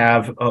still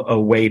have a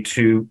way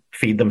to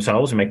feed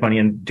themselves and make money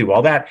and do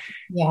all that.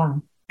 Yeah.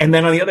 And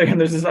then on the other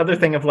hand, there's this other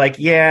thing of like,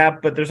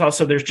 but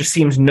there just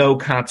seems no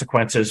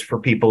consequences for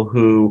people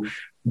who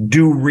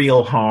do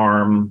real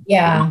harm.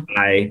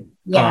 By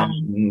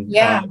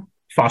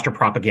foster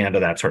propaganda,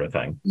 that sort of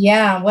thing.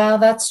 Yeah, well,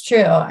 that's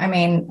true. I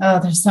mean,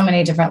 there's so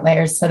many different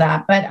layers to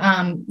that. But,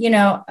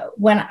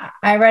 when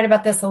I write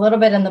about this a little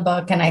bit in the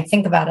book, and I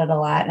think about it a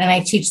lot, and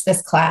I teach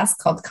this class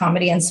called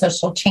Comedy and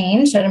Social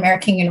Change at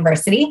American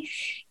University.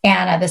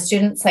 And the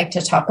students like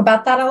to talk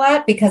about that a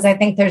lot because I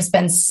think there's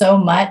been so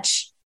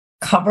much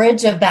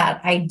coverage of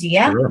that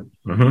idea. Sure.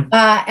 Mm-hmm.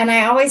 And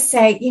I always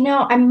say,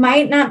 I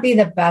might not be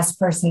the best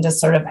person to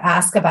sort of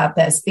ask about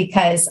this,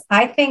 because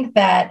I think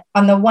that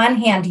on the one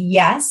hand,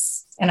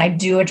 yes, and I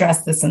do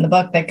address this in the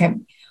book, that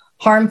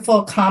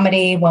harmful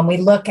comedy, when we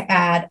look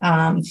at,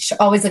 you should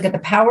always look at the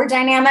power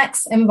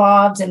dynamics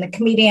involved in the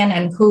comedian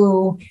and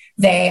who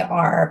they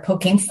are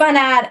poking fun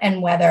at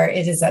and whether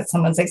it is at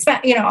someone's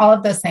expense, all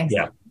of those things.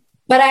 Yeah.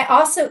 But I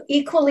also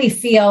equally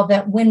feel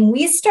that when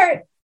we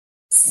start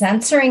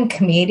censoring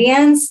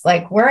comedians,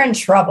 like we're in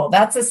trouble.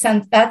 That's a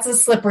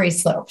slippery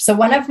slope. So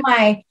one of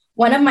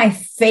my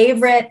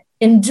favorite,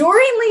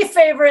 enduringly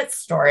favorite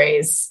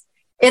stories,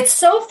 it's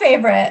so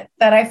favorite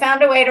that I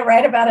found a way to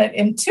write about it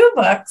in 2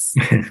 books,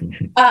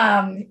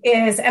 and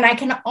I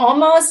can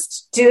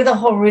almost do the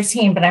whole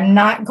routine, but I'm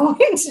not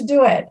going to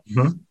do it.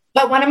 Mm-hmm.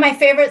 But one of my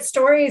favorite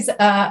stories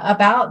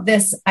about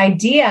this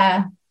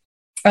idea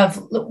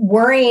of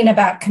worrying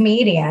about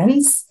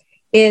comedians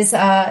is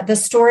the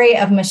story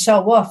of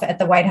Michelle Wolf at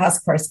the White House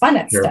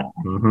Correspondents' Dinner.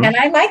 Mm-hmm. And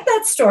I like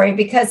that story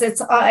because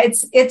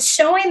it's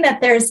showing that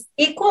there's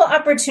equal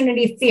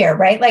opportunity fear,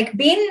 right? Like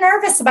being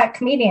nervous about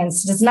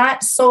comedians does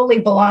not solely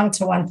belong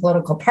to one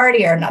political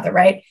party or another,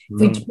 right?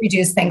 Mm-hmm. If we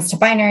reduce things to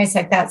binaries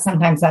like that,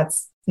 sometimes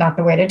that's not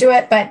the way to do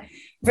it. But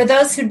for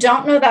those who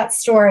don't know that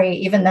story,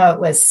 even though it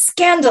was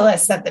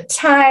scandalous at the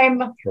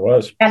time, it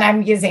was, and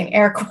I'm using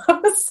air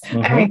quotes,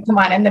 mm-hmm. I mean, come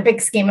on, in the big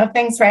scheme of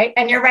things, right?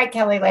 And you're right,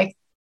 Kelly, like,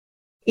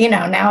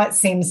 now it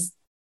seems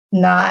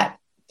not.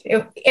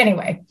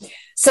 Anyway,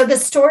 so the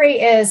story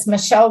is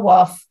Michelle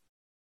Wolf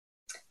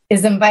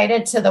is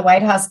invited to the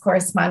White House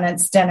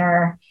Correspondents'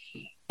 Dinner,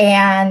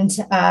 and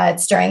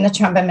it's during the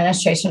Trump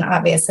administration.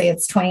 Obviously,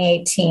 it's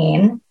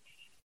 2018,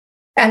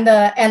 and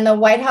the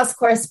White House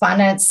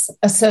Correspondents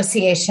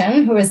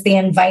Association, who is the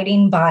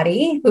inviting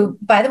body, who,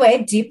 by the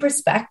way, deep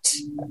respect.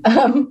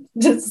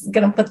 Just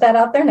going to put that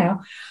out there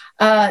now.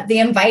 The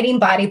inviting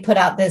body put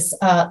out this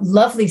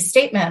lovely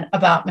statement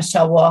about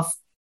Michelle Wolf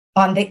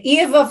on the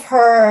eve of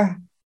her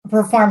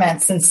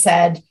performance and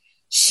said,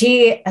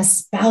 she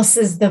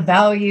espouses the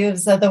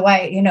values of the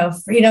white,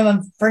 freedom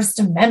of First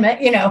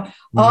Amendment,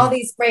 mm-hmm. all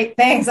these great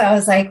things. I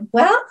was like,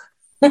 well,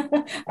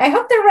 I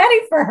hope they're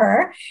ready for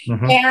her.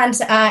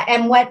 Mm-hmm.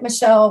 And what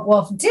Michelle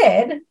Wolf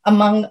did,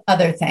 among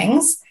other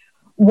things,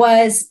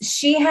 was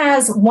she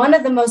has one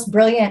of the most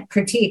brilliant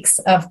critiques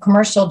of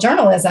commercial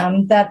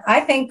journalism that I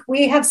think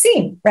we have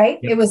seen, right?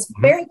 Yep. It was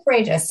very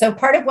courageous. So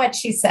part of what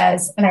she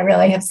says, and I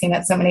really have seen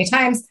it so many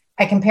times,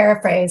 I can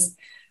paraphrase,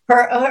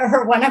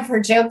 her one of her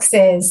jokes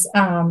is,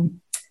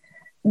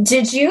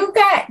 did you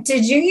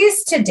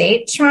used to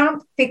date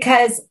Trump?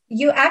 Because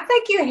you act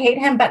like you hate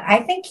him, but I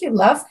think you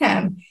love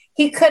him.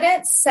 He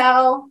couldn't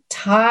sell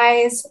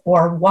ties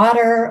or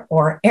water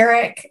or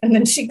Eric. And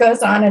then she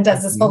goes on and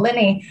does this whole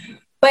litany.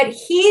 But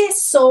he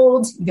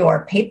sold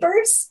your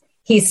papers,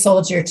 he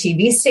sold your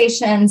TV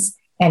stations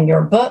and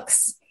your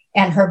books.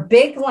 And her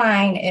big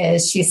line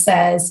is, she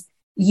says,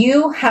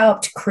 you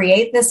helped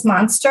create this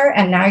monster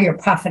and now you're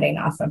profiting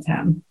off of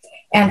him.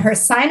 And her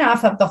sign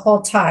off of the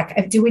whole talk,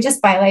 do we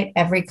just violate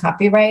every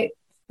copyright?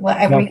 Well,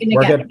 are we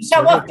going to get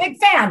Michelle Wolf, big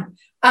fan.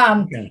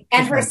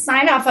 And her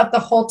sign off of the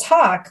whole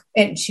talk,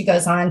 and she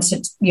goes on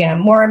to,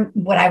 more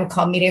what I would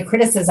call media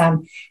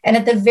criticism. And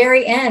at the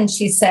very end,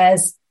 she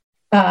says,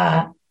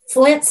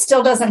 Flint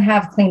still doesn't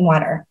have clean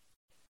water.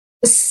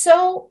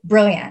 So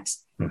brilliant.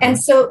 Mm-hmm. And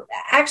so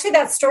actually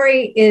that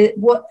story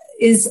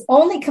is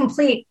only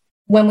complete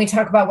when we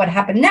talk about what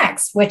happened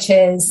next, which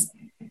is,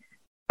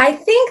 I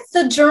think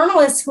the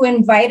journalists who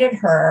invited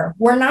her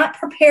were not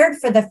prepared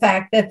for the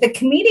fact that the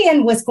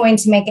comedian was going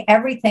to make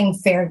everything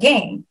fair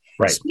game.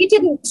 Right.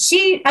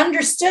 She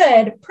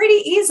understood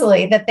pretty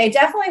easily that they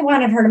definitely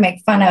wanted her to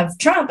make fun of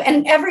Trump,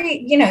 and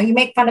you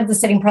make fun of the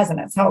sitting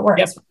president. That's how it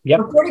works. Yep.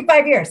 For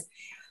 45 years.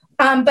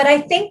 But I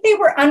think they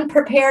were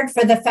unprepared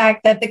for the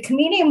fact that the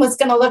comedian was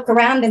going to look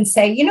around and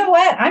say, you know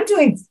what, I'm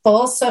doing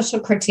full social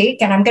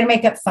critique and I'm going to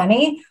make it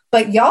funny,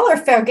 but y'all are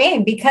fair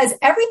game, because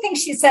everything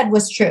she said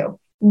was true.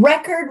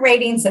 Record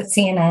ratings at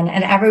CNN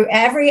and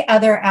every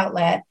other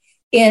outlet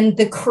in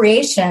the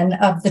creation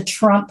of the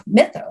Trump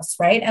mythos,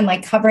 right? And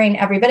like covering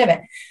every bit of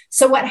it.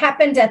 So what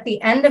happened at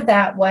the end of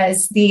that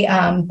was the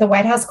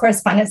White House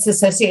Correspondents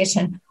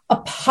Association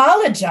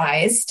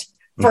apologized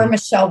for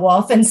Michelle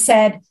Wolf and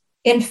said,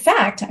 in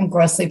fact, I'm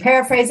grossly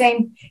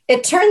paraphrasing,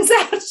 it turns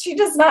out she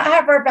does not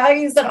have our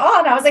values at all.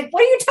 And I was like,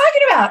 what are you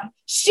talking about?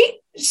 She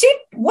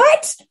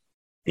what?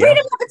 Yeah.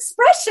 Freedom of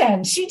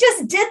expression. She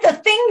just did the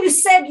thing you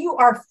said you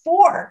are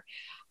for.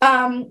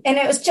 And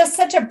it was just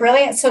such a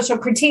brilliant social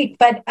critique.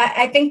 But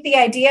I think the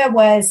idea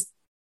was,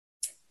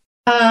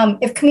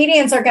 if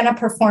comedians are going to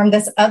perform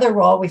this other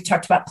role, we've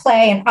talked about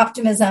play and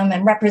optimism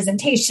and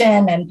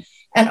representation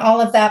and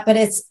all of that, but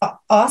it's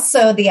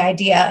also the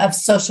idea of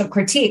social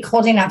critique,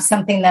 holding up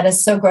something that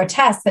is so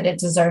grotesque that it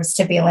deserves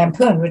to be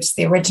lampooned, which is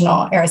the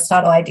original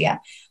Aristotle idea.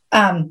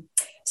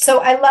 So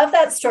I love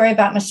that story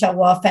about Michelle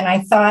Wolf, and I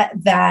thought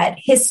that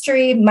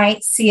history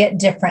might see it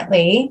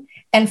differently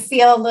and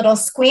feel a little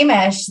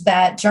squeamish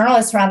that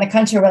journalists around the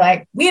country were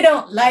like, we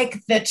don't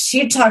like that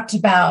she talked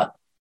about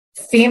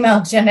female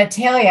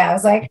genitalia. I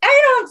was like,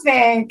 I don't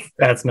think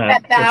that's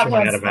not that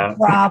was the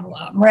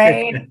problem,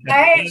 right?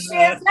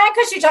 It's not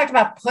because she talked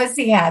about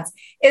pussy hats.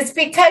 It's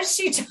because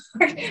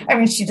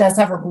she does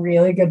have a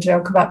really good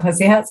joke about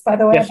pussy hats, by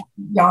the way, yes.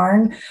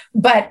 Yarn.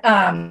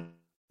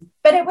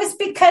 But it was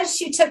because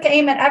she took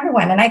aim at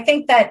everyone. And I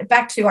think that,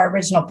 back to our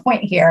original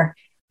point here,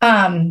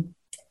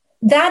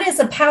 that is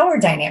a power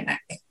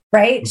dynamic.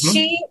 right?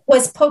 She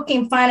was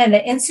poking fun at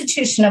an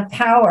institution of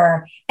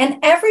power, and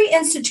every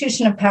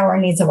institution of power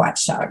needs a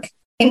watchdog,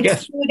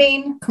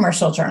 including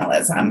commercial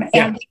journalism.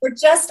 And they were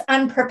just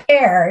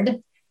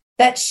unprepared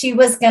that she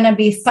was going to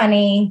be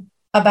funny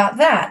about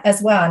that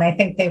as well. And I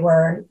think they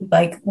were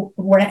like,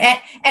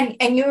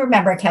 and you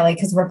remember, Kelly,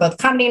 because we're both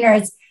comedy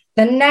nerds,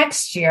 the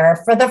next year,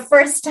 for the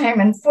first time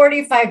in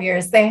 45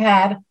 years, they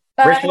had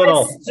Rich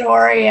Little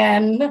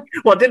historian.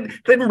 Well, didn't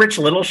Rich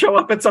Little show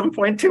up at some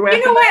point too?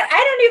 You know what?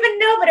 I don't even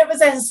know, but it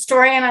was a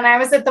historian, and I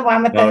was at the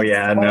one with the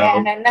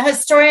historian, and the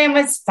historian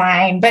was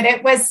fine, but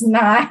it was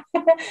not.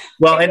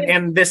 Well,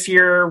 and this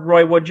year,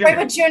 Roy Wood Jr.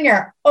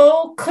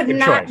 Could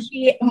not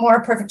be a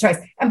more perfect choice.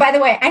 And by the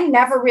way, I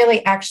never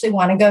really actually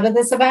want to go to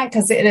this event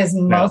because it is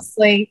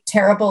mostly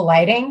terrible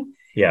lighting,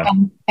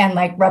 and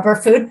like rubber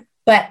food.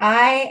 But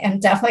I am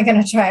definitely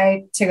going to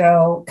try to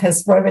go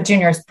because Roy Wood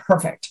Jr. is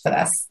perfect for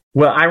this.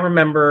 Well, I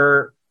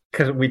remember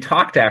because we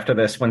talked after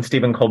this when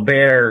Stephen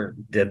Colbert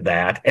did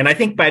that. And I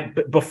think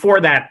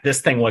before that,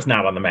 this thing was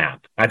not on the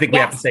map. I think we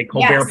have to say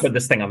Colbert put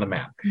this thing on the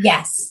map.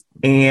 Yes.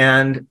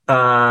 And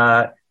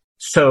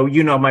so,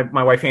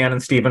 my wife Ann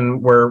and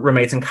Stephen were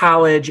roommates in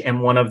college,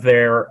 and one of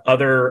their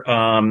other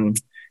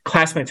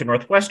classmates at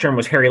Northwestern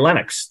was Harry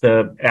Lennox,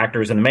 the actor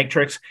who's in The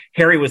Matrix.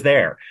 Harry was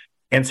there.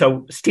 And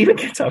so Stephen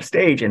gets off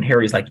stage and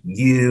Harry's like,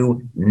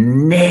 "You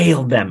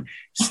nailed them."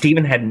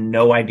 Stephen had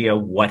no idea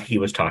what he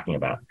was talking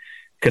about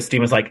because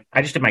Stephen was like,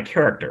 "I just did my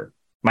character.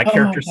 My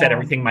character said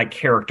everything my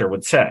character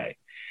would say."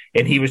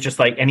 And he was just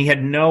like, and he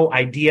had no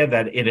idea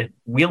that it had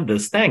wheeled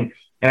this thing.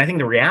 And I think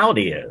the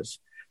reality is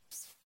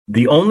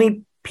the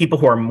only people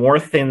who are more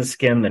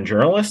thin-skinned than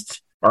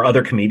journalists are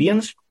other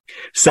comedians.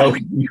 So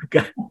you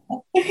got,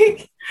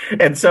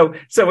 and so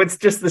it's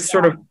just this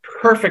sort of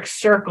perfect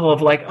circle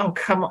of like, oh,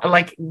 come on,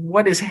 like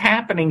what is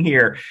happening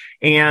here?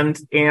 And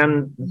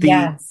and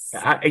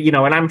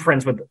I'm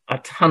friends with a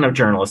ton of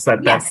journalists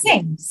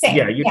same.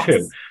 Yeah, you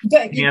too.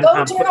 Good. You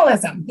go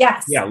journalism.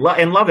 Yes. Yeah.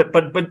 And love it.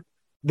 But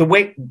the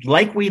way,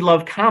 like we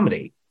love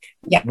comedy,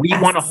 we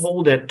want to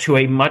hold it to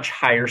a much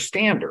higher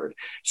standard.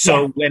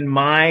 So when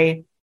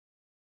my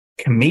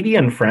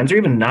comedian friends or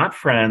even not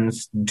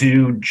friends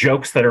do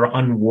jokes that are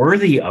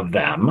unworthy of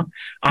them,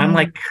 I'm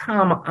like,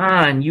 come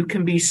on, you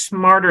can be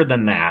smarter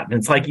than that. And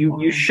it's like,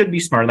 you should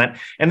be smarter than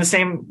that. And the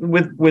same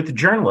with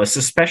journalists,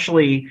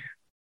 especially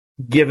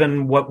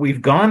given what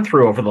we've gone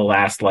through over the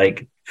last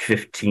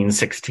 15,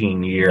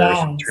 16 years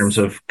in terms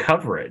of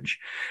coverage.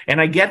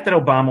 And I get that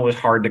Obama was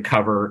hard to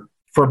cover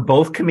for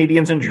both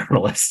comedians and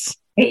journalists.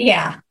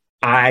 Yeah.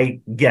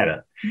 I get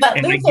it.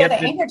 But Luther, the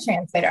anchor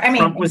translator,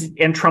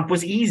 Trump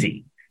was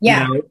easy.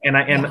 Yeah. And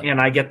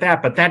I get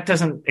that, but that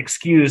doesn't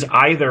excuse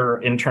either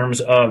in terms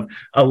of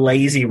a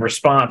lazy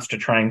response to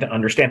trying to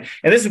understand.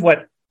 And this is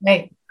what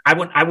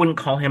I wouldn't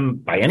call him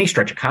by any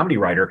stretch a comedy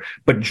writer,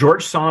 but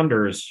George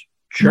Saunders'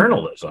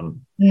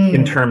 journalism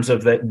in terms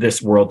of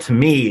this world to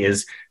me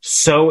is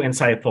so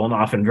insightful and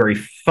often very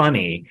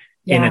funny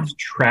in its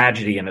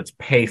tragedy and its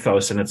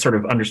pathos and its sort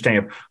of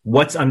understanding of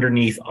what's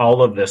underneath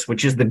all of this,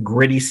 which is the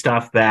gritty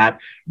stuff that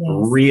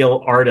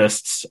real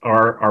artists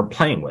are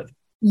playing with.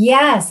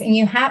 Yes. And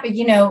you have,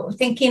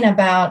 thinking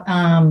about,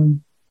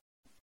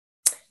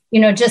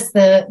 just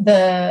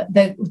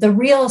the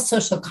real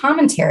social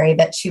commentary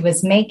that she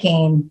was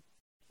making.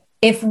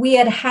 If we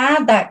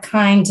had that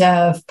kind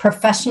of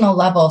professional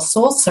level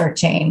soul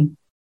searching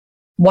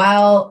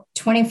while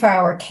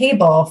 24-hour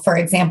cable, for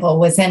example,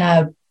 was in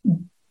a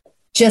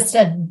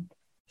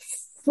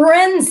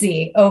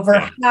frenzy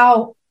over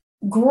how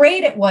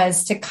great it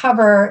was to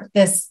cover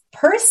this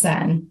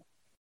person,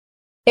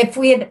 if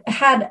we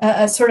had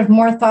a sort of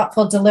more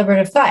thoughtful,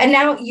 deliberative thought. And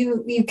now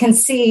you can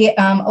see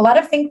a lot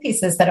of think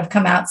pieces that have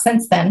come out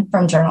since then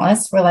from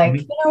journalists. We're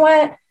like, you know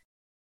what?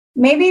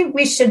 Maybe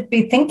we should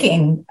be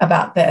thinking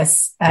about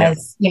this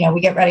as, we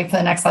get ready for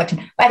the next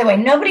election. By the way,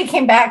 nobody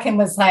came back and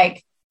was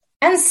like,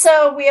 and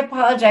so we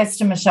apologize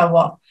to Michelle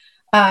Wolf.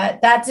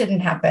 That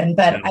didn't happen.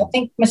 But I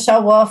think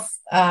Michelle Wolf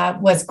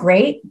was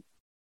great.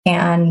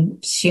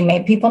 And she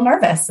made people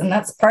nervous. And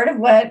that's part of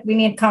what we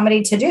need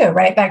comedy to do,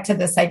 right? Back to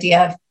this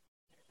idea of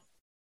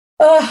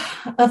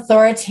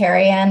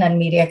authoritarian and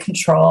media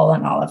control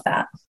and all of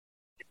that.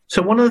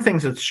 So one of the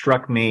things that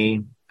struck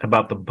me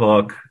about the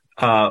book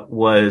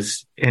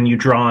was, and you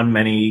draw on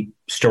many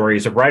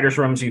stories of writers'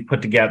 rooms you've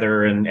put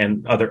together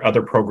and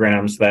other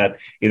programs that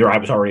either I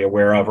was already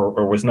aware of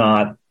or was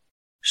not.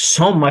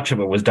 So much of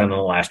it was done in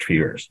the last few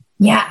years.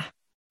 Yeah.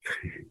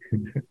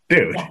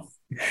 Dude,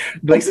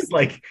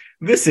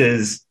 this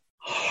is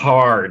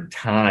hard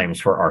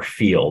times for our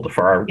field,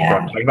 for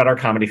talking about our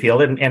comedy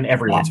field and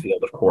everyone's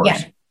field, of course.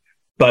 Yeah.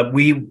 But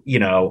we,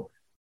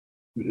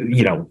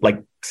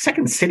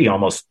 Second City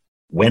almost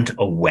went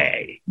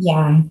away.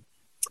 Yeah.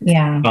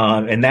 Yeah.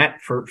 And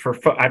that for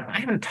I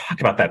haven't talked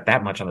about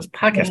that much on this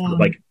podcast,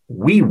 but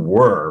we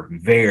were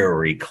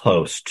very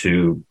close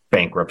to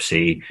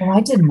bankruptcy,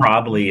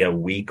 probably a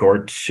week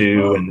or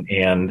two,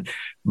 and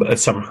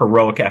some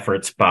heroic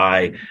efforts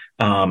by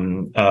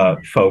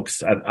folks.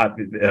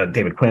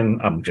 David Quinn,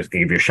 I'm just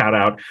going to give you a shout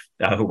out,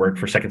 who worked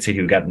for Second City,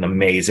 who got an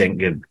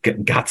amazing,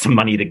 got some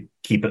money to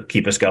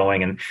keep us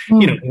going. And,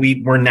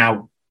 we're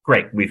now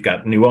great. We've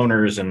got new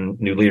owners and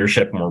new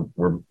leadership, and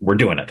we're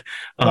doing it.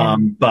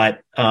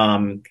 But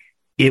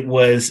it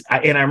was,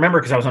 and I remember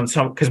because I was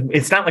on because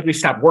it's not like we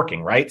stopped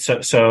working, right?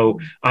 So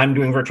I'm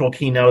doing virtual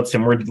keynotes,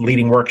 and we're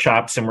leading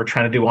workshops, and we're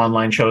trying to do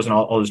online shows and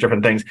all those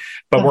different things.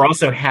 But we're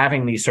also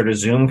having these sort of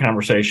Zoom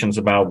conversations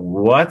about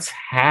what's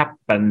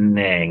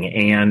happening,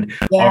 and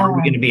are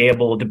we going to be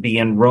able to be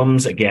in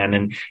rooms again?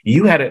 And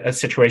you had a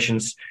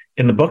situations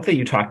in the book that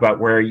you talk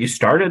about where you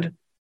started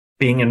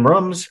being in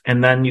rooms,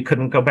 and then you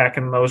couldn't go back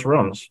in those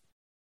rooms.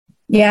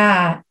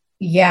 Yeah.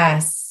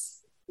 Yes.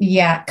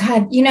 Yeah.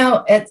 God,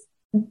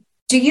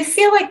 do you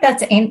feel like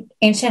that's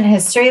ancient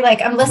history?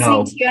 Like I'm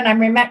listening to you and I'm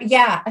remembering.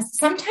 Yeah,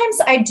 sometimes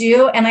I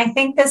do. And I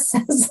think this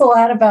says a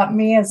lot about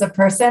me as a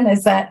person,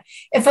 is that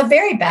if a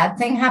very bad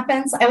thing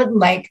happens, I would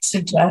like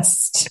to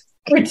just...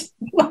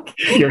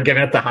 You're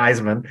getting at the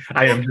Heisman.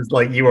 I am just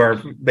like, you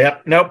are.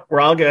 Yep. Nope. We're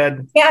all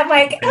good. Yeah. I'm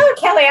like, oh,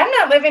 Kelly, I'm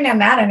not living in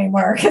that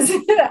anymore, because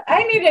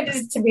I needed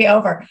it to be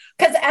over.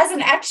 Because as an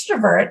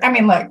extrovert, I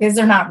mean, look, these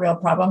are not real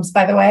problems,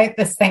 by the way,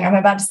 this thing I'm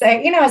about to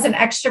say, as an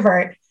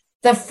extrovert,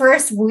 the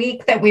first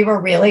week that we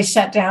were really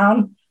shut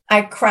down,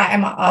 I cry.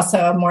 I'm also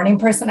a morning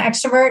person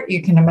extrovert.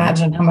 You can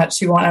imagine how much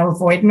you want to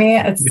avoid me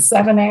at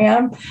 7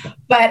 a.m.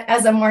 But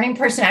as a morning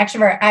person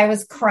extrovert, I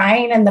was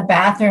crying in the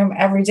bathroom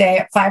every day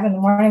at 5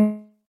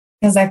 a.m.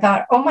 because I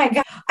thought, oh my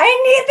God,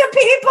 I need the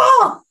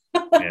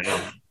people.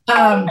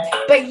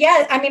 But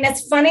yeah, I mean,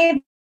 it's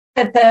funny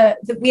that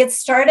we had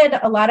started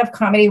a lot of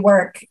comedy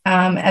work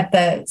I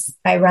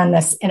run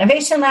this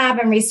innovation lab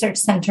and research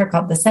center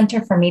called the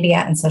Center for Media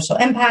and Social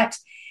Impact.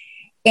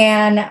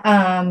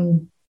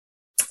 And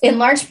in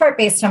large part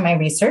based on my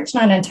research,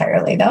 not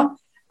entirely though,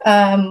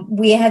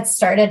 we had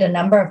started a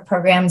number of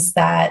programs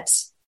that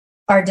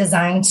are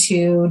designed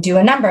to do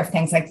a number of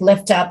things, like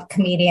lift up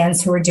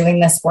comedians who are doing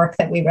this work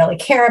that we really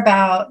care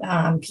about,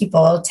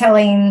 people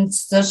telling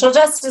social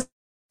justice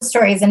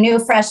stories in new,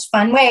 fresh,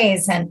 fun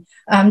ways, and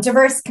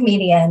diverse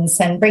comedians,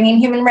 and bringing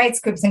human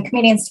rights groups and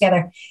comedians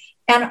together.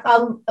 And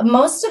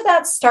most of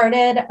that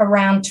started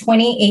around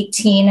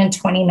 2018 and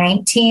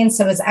 2019.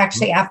 So it was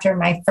actually after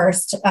my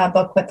first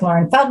book with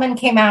Lauren Feldman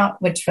came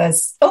out, which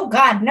was, oh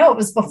God, no, it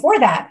was before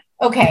that.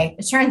 Okay.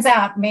 It turns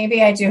out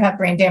maybe I do have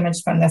brain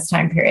damage from this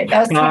time period. That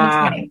was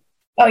 2020.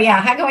 Oh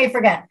yeah. How can we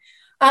forget?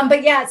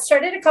 But yeah, it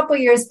started a couple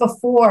years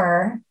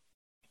before.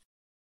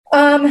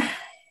 I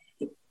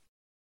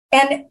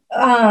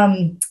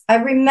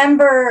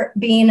remember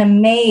being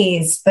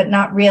amazed, but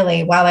not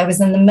really, while I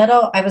was in the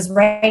middle, I was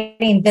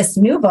writing this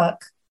new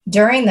book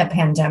during the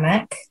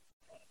pandemic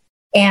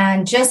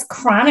and just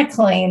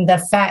chronicling the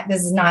fact,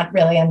 this is not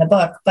really in the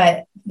book,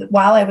 but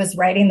while I was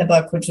writing the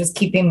book, which was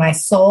keeping my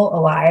soul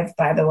alive,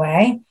 by the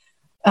way,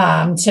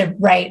 to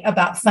write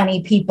about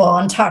funny people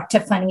and talk to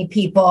funny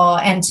people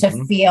and to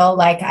feel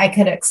like I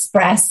could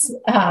express,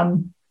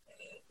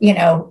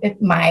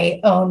 my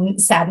own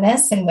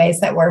sadness in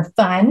ways that were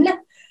fun.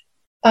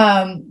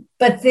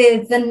 But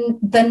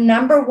the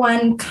number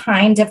one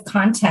kind of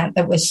content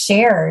that was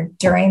shared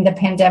during the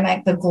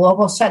pandemic, the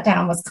global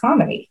shutdown, was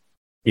comedy.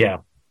 Yeah.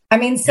 I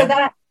mean, so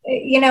that,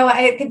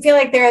 I can feel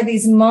like there are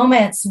these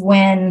moments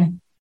when,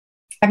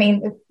 I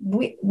mean,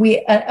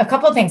 a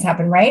couple of things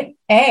happened, right?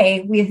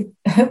 We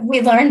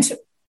learned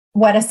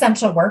what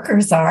essential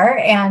workers are,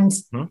 and,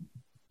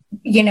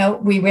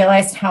 we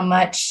realized how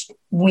much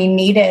we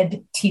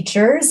needed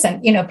teachers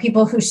and,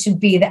 people who should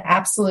be the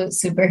absolute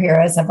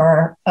superheroes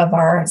of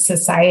our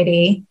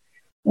society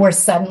were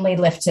suddenly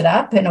lifted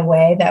up in a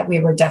way that we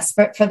were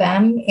desperate for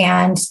them,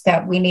 and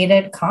that we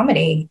needed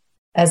comedy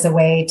as a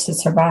way to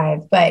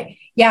survive. But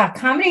yeah,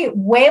 comedy,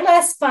 way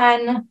less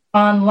fun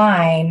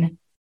online,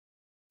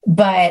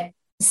 but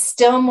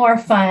still more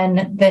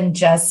fun than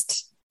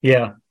just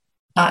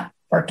not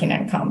working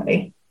in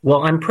comedy.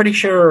 Well, I'm pretty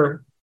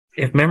sure,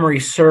 if memory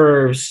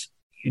serves,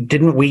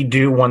 didn't we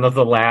do one of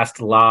the last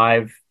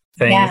live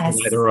things that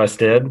neither of us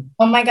did?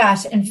 Oh my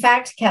gosh. In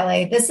fact,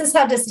 Kelly, this is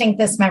how distinct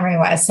this memory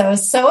was. So I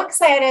was so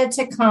excited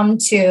to come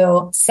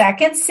to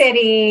Second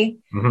City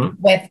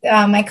with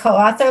my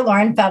co-author,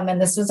 Lauren Feldman.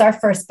 This was our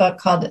first book,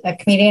 called A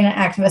Comedian and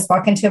Activist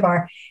Walk Into a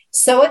Bar.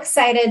 So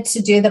excited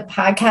to do the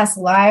podcast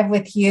live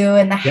with you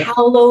in the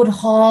hallowed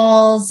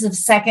halls of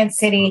Second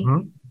City.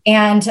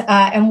 And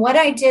what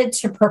I did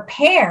to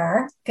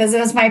prepare, because it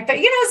was my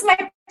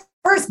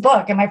first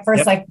book and my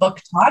first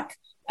book talk.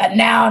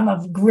 Now I'm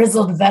a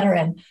grizzled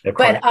veteran,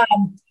 but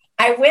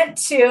I went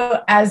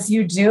to, as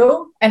you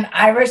do, an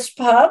Irish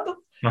pub,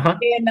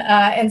 and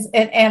I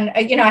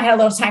had a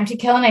little time to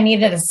kill, and I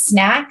needed a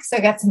snack, so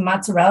I got some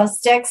mozzarella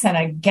sticks and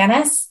a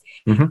Guinness.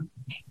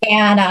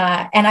 And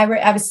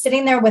I was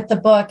sitting there with the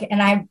book,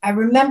 and I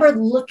remember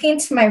looking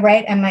to my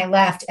right and my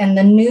left, and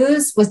the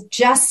news was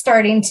just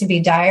starting to be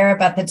dire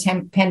about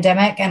the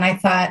pandemic. And I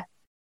thought,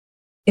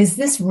 is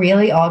this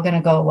really all going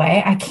to go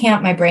away?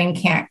 My brain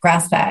can't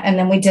grasp that. And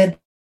then we did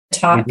the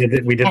talk. We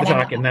did the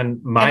talk, and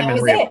then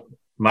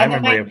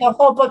the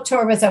whole book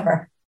tour was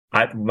over.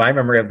 My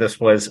memory of this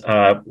was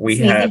we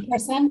had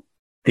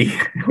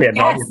an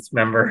audience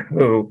member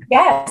who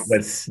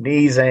was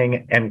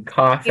sneezing and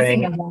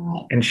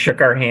coughing and shook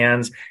our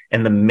hands.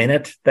 And the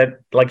minute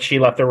that she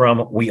left the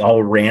room, we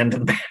all ran to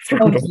the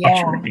bathroom to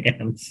wash our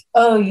hands.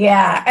 Oh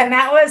yeah. And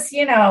that was,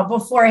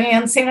 before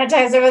hand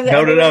sanitizer was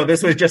No.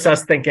 This was just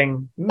us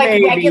thinking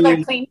maybe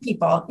regular clean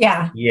people.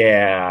 Yeah.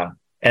 Yeah.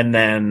 And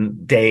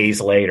then days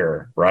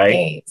later, right?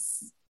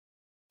 Days.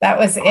 That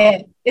was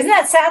it. Isn't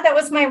that sad? That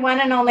was my one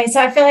and only.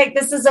 So I feel like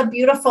this is a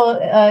beautiful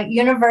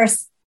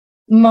universe,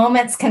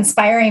 moments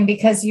conspiring,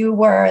 because you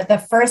were the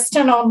first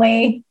and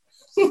only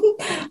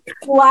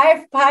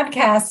live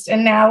podcast,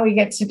 and now we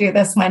get to do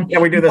this one. Yeah,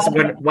 we do this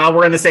while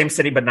we're in the same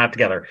city, but not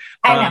together.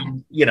 I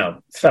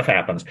know. Stuff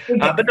happens.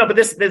 But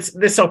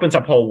this opens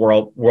up whole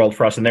world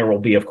for us, and there will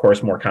be, of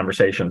course, more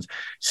conversations.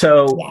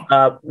 So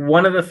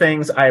one of the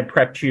things I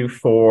prepped you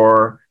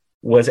for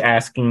was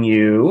asking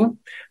you,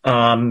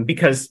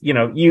 because,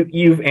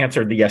 you've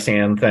answered the yes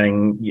and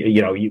thing,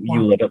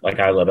 you live it like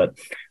I live it.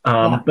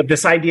 But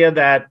this idea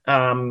that,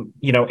 Anne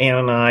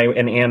and I,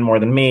 and Anne more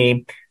than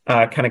me,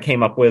 kind of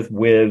came up with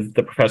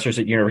the professors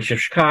at University of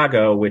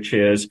Chicago, which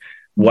is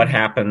what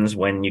happens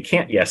when you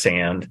can't yes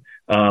and,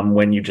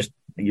 when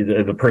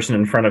the person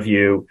in front of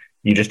you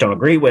just don't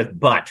agree with,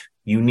 but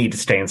you need to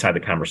stay inside the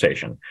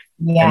conversation.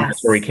 Yes. And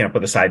that's where we came up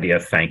with this idea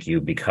of thank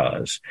you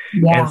because.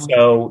 Yeah. And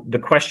so the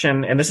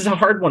question, and this is a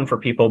hard one for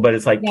people, but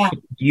it's like, do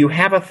you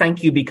have a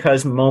thank you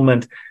because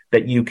moment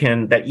that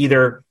that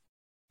either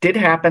did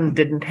happen,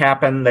 didn't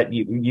happen, that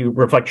you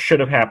reflect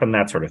should have happened,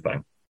 that sort of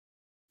thing?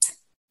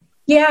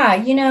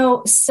 Yeah,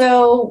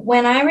 so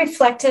when I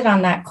reflected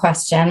on that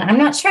question, I'm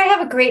not sure I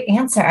have a great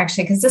answer,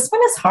 actually, because this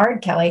one is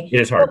hard, Kelly. It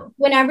is hard. But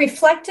when I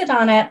reflected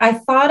on it, I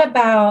thought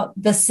about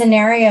the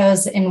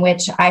scenarios in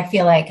which I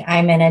feel like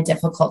I'm in a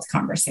difficult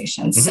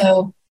conversation. Mm-hmm.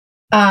 So,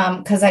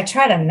 because I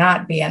try to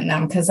not be in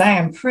them, because I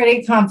am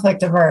pretty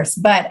conflict averse,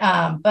 but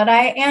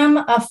I am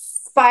a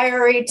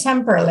fiery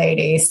temper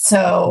lady.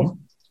 So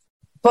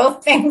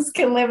both things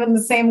can live in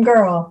the same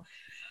girl.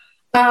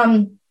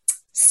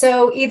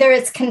 So either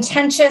it's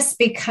contentious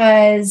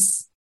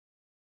because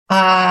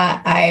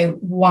I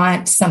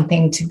want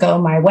something to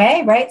go my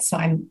way, right? So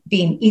I'm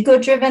being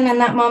ego-driven in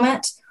that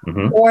moment,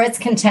 or it's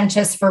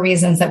contentious for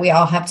reasons that we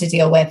all have to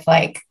deal with,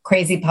 like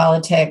crazy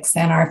politics,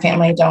 and our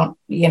family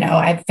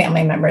I have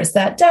family members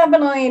that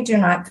definitely do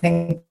not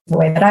think the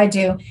way that I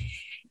do.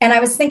 And I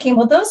was thinking,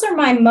 well, those are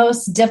my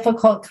most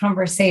difficult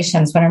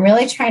conversations when I'm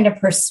really trying to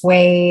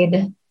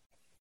persuade,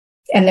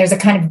 and there's a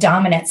kind of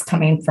dominance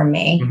coming from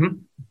me. Mm-hmm.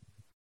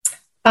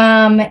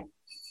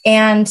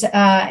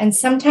 And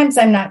sometimes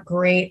I'm not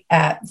great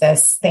at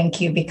this.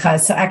 Thank you.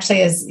 Because so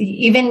actually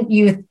even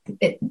you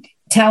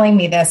telling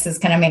me this is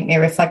going to make me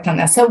reflect on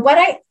this. So what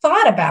I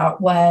thought about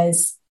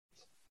was,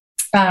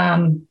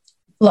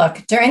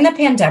 look, during the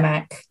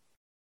pandemic,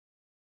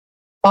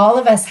 all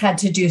of us had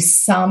to do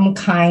some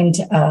kind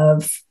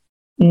of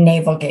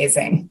navel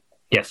gazing.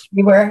 Yes.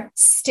 We were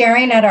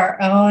staring at our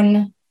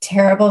own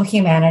terrible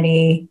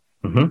humanity,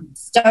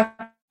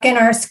 stuck in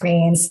our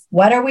screens.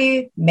 What are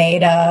we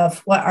made of?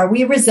 What are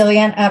we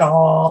resilient at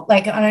all?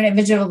 Like on an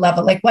individual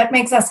level, like what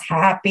makes us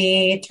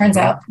happy? It turns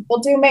out people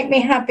do make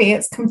me happy.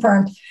 It's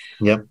confirmed.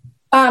 Yep.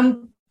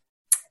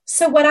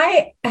 So what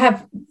I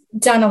have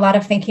done a lot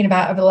of thinking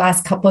about over the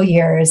last couple of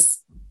years,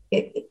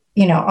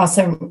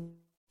 also,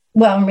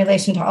 well, in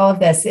relation to all of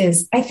this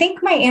is, I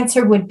think my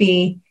answer would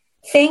be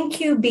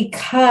thank you,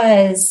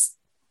 because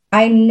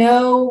I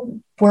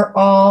know we're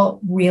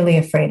all really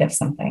afraid of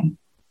something.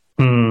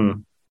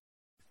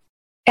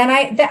 And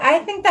I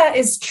think that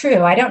is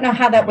true. I don't know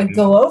how that would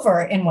go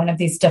over in one of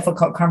these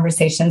difficult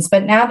conversations,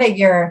 but now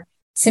that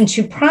since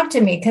you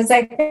prompted me, because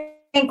I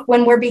think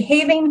when we're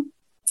behaving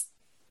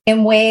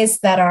in ways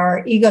that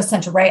are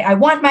egocentric, right? I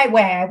want my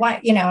way. I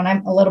want, and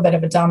I'm a little bit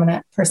of a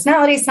dominant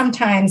personality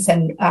sometimes.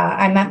 And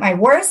I'm at my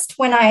worst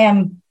when I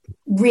am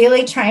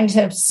really trying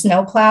to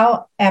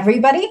snowplow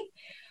everybody.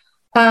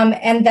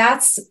 And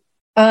that's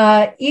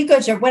ego.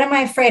 What am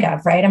I afraid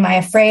of, right? Am I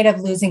afraid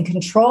of losing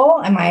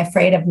control? Am I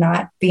afraid of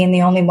not being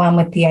the only one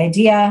with the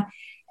idea?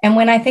 And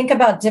when I think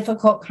about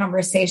difficult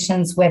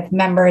conversations with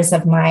members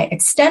of my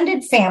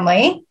extended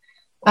family,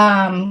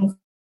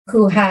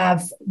 who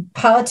have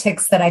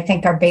politics that I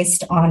think are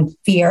based on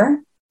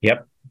fear.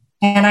 Yep.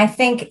 And I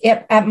think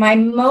at my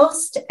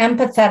most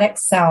empathetic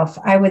self,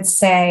 I would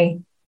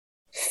say,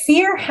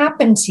 fear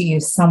happened to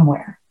you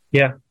somewhere.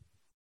 Yeah.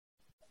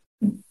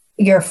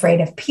 You're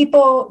afraid of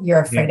people. You're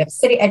afraid of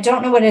city. I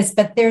don't know what it is,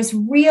 but there's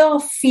real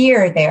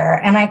fear there.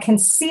 And I can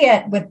see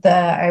it with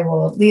I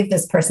will leave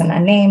this person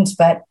unnamed,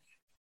 but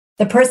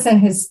the person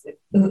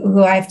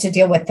who I have to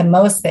deal with the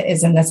most that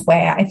is in this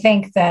way, I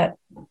think that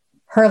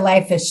her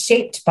life is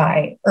shaped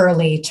by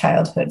early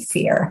childhood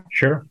fear.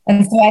 Sure.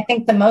 And so I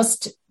think the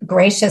most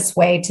gracious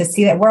way to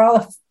see that we're all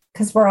afraid.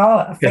 Because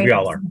we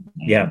all are.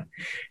 Yeah.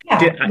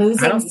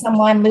 Losing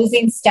someone,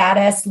 losing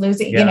status,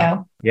 losing,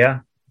 Yeah.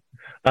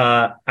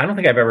 I don't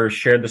think I've ever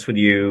shared this with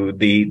you.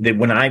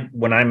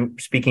 When I'm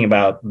speaking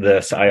about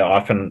this, I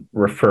often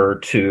refer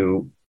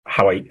to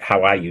how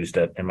I used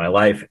it in my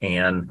life.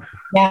 And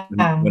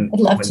I'd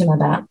love to know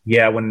that.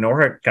 Yeah. When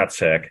Nora got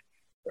sick,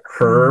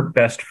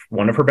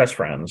 one of her best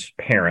friends'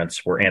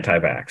 parents were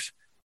anti-vax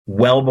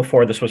well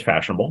before this was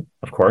fashionable,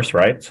 of course.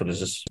 Right. So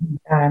this is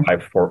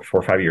 4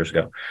 or 5 years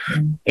ago.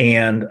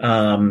 And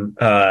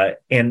the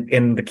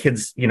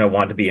kids,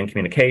 wanted to be in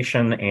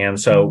communication. And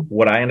so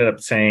what I ended up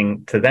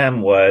saying to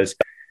them was,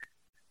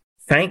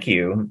 thank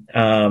you.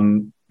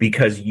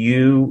 Because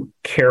you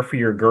care for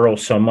your girl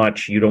so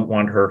much, you don't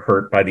want her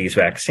hurt by these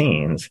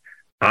vaccines.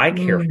 I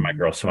care for my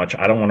girl so much,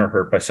 I don't want her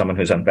hurt by someone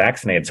who's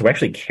unvaccinated. So we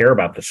actually care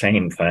about the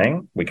same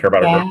thing. We care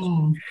about our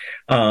girls.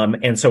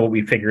 And so what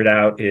we figured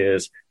out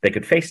is they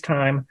could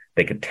FaceTime,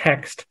 they could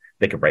text,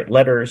 they could write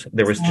letters.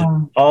 There was just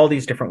all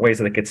these different ways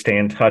that they could stay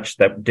in touch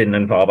that didn't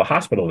involve a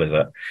hospital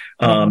visit.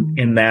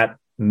 And that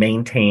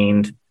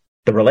maintained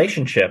the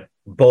relationship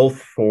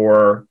both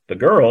for the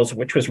girls,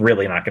 which was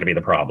really not going to be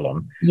the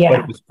problem,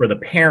 but it was for the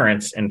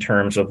parents in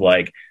terms of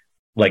like,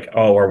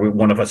 are we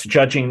one of us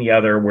judging the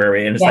other?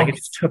 And it's like, it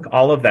just took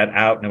all of that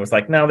out. And it was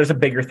like, no, there's a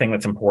bigger thing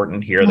that's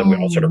important here that we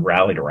all sort of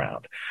rallied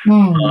around.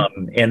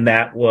 And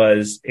it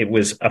was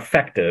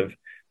effective,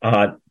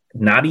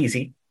 not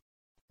easy.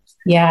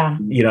 Yeah.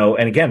 And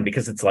again,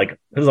 because it's like,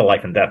 this is a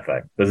life and death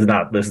thing.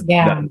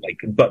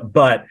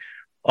 But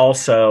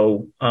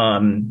also,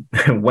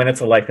 when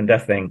it's a life and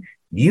death thing,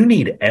 you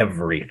need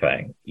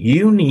everything.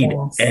 You need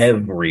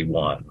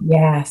everyone.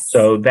 Yes.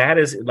 So that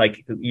is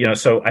like,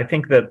 so I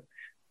think that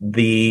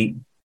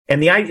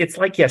it's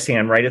like Yes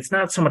and, right? It's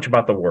not so much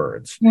about the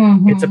words.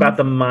 It's about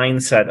the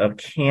mindset of,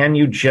 can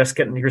you just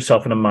get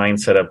yourself in a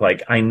mindset of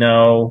like, I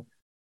know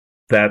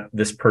that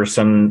this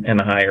person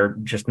and I are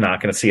just not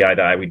going to see eye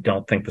to eye. We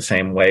don't think the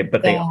same way,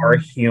 but they are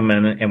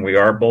human, and we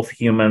are both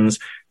humans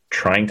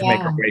trying to make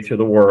our way through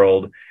the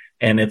world.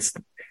 And it's,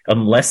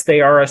 unless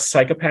they are a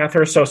psychopath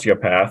or a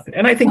sociopath,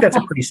 and I think that's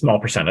a pretty small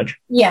percentage.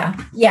 Yeah.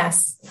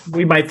 Yes.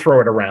 We might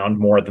throw it around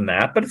more than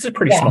that, but it's a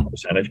pretty small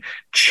percentage.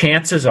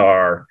 Chances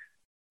are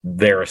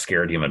they're a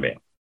scared human being.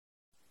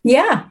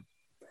 Yeah.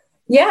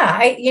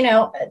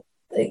 Yeah.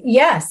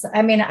 Yes.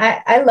 I mean,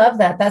 I love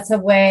that. That's a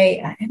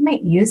way I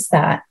might use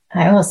that.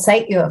 I will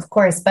cite you, of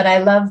course, but I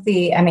love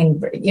in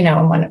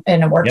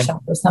a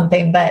workshop or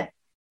something, but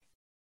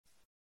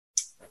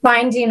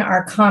finding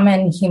our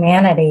common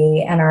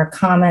humanity and our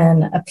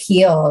common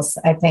appeals,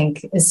 I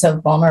think, is so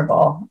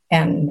vulnerable.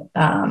 And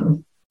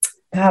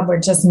God, we're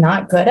just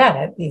not good at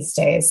it these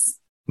days.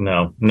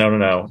 No.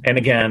 And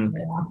again,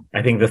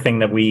 I think the thing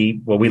that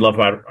what we love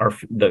about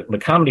the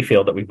comedy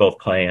field that we both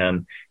play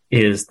in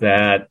is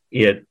that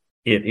it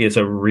is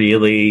a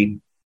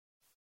really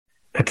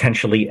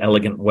potentially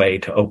elegant way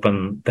to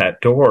open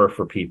that door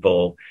for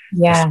people,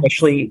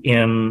 especially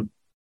in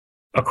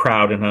a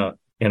crowd, in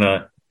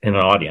an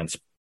audience,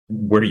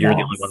 where you're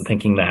the only one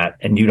thinking that,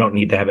 and you don't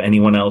need to have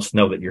anyone else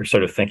know that you're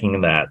sort of thinking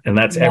that. And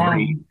that's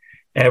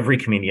every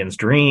comedian's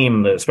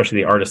dream, especially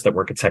the artists that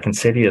work at Second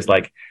City, is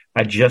like,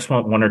 I just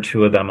want one or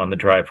two of them on the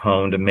drive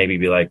home to maybe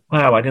be like,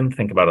 wow, I didn't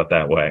think about it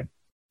that way.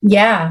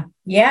 Yeah.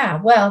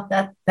 Well,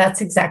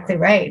 that's exactly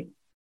right.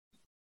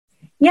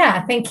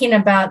 Yeah. Thinking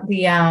about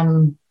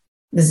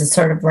this is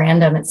sort of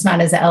random. It's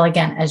not as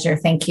elegant as your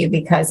thank you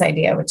because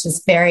idea, which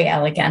is very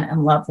elegant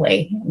and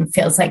lovely. It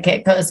feels like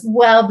it goes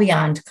well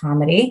beyond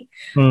comedy.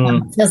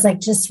 It feels like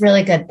just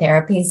really good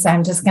therapy. So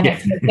I'm just going to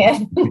take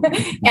it.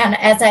 And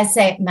as I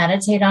say,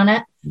 meditate on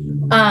it.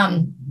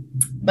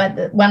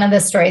 But one of the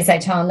stories I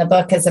tell in the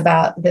book is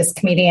about this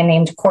comedian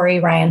named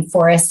Corey Ryan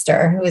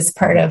Forrester, who is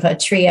part of a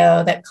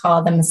trio that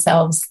call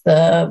themselves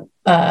the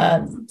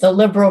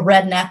Liberal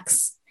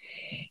Rednecks.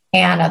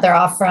 And they're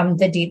all from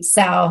the Deep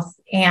South.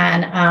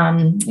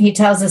 And he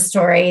tells a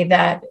story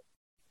that,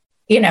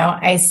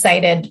 I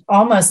cited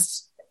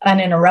almost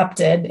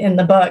uninterrupted in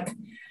the book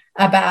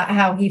about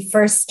how he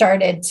first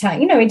started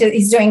telling,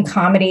 he's doing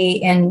comedy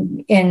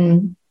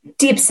in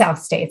Deep South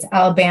states,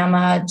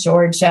 Alabama,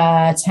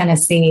 Georgia,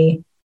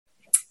 Tennessee.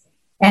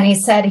 And he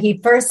said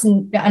he first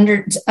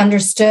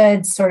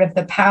understood sort of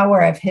the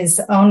power of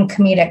his own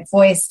comedic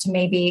voice to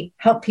maybe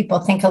help people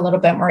think a little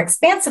bit more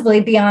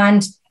expansively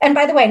beyond, and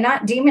by the way,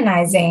 not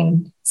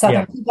demonizing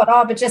Southern people at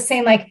all, but just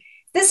saying like,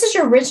 this is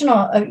your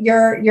original,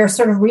 your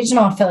sort of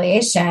regional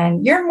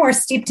affiliation. You're more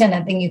steeped in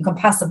it than you can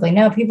possibly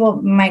know.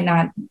 People might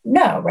not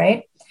know,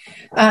 right?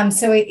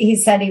 So he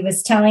said he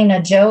was telling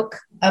a joke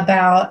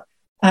about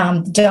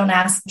don't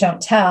ask, don't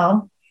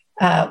tell,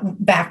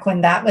 back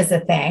when that was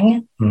a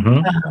thing.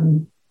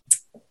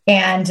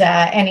 And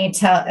I'm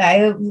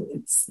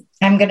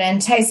going to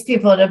entice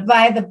people to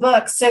buy the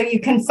book so you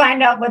can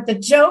find out what the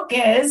joke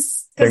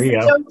is, because the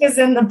joke is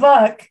in the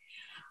book.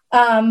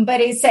 But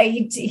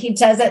he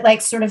does it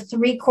like sort of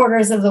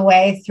 3/4 of the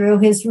way through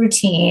his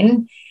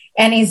routine.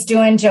 And he's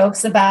doing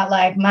jokes about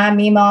like my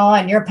Mimo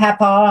and your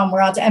Papa, and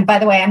we're all. And by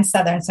the way, I'm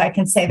Southern, so I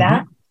can say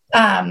that.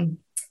 And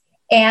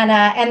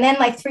then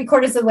like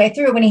 3/4 of the way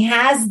through, when he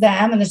has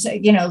them, and there's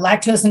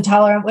lactose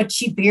intolerant, what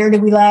cheap beer do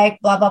we like?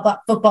 Blah blah blah,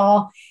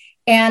 football.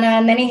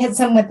 And then he hits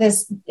him with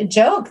this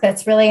joke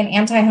that's really an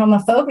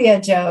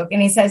anti-homophobia joke.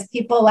 And he says,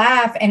 people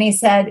laugh. And he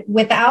said,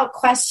 without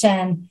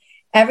question,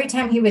 every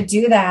time he would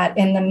do that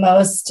in the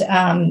most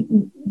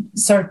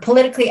sort of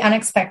politically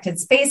unexpected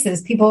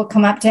spaces, people would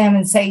come up to him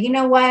and say, you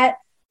know what?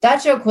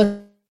 That joke was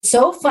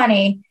so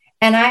funny.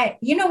 And I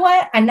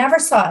never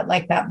saw it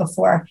like that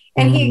before.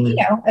 And he,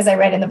 as I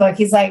read in the book,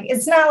 he's like,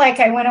 it's not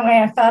like I went away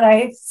and thought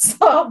I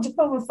solved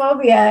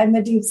homophobia in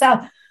the Deep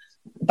South.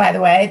 By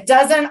the way, it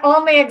doesn't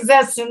only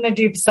exist in the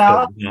Deep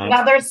South.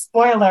 Another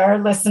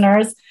spoiler,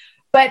 listeners.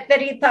 But that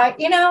he thought,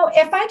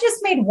 if I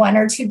just made one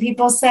or two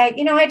people say,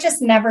 I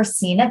just never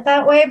seen it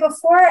that way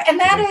before. And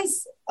that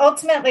is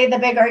ultimately the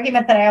big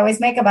argument that I always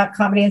make about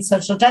comedy and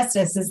social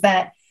justice, is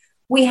that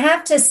we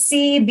have to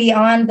see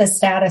beyond the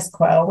status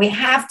quo. We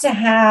have to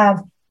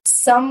have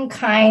some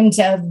kind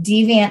of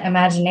deviant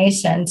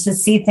imagination to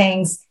see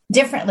things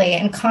differently.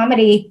 And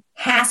comedy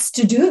has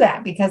to do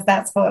that because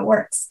that's how it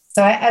works.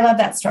 So I love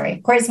that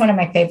story. Corey's one of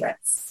my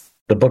favorites.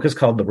 The book is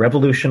called The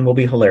Revolution Will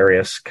Be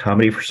Hilarious,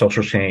 Comedy for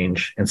Social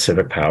Change and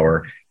Civic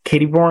Power.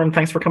 Katie Bourne,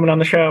 thanks for coming on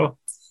the show.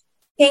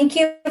 Thank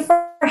you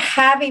for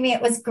having me.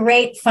 It was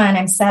great fun.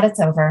 I'm sad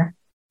it's over.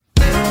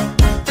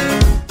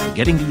 The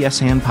Getting to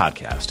Yes And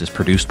podcast is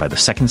produced by The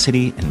Second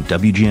City and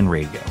WGN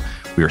Radio.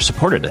 We are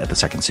supported at The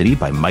Second City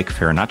by Mike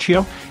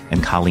Farinaccio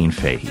and Colleen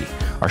Fahey.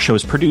 Our show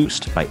is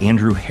produced by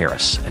Andrew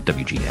Harris at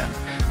WGN.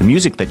 The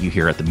music that you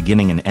hear at the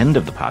beginning and end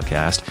of the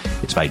podcast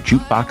is by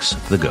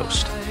Jukebox the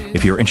Ghost.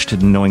 If you're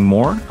interested in knowing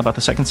more about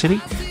The Second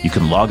City, you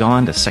can log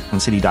on to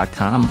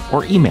secondcity.com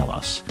or email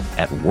us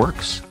at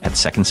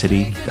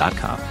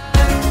works@secondcity.com.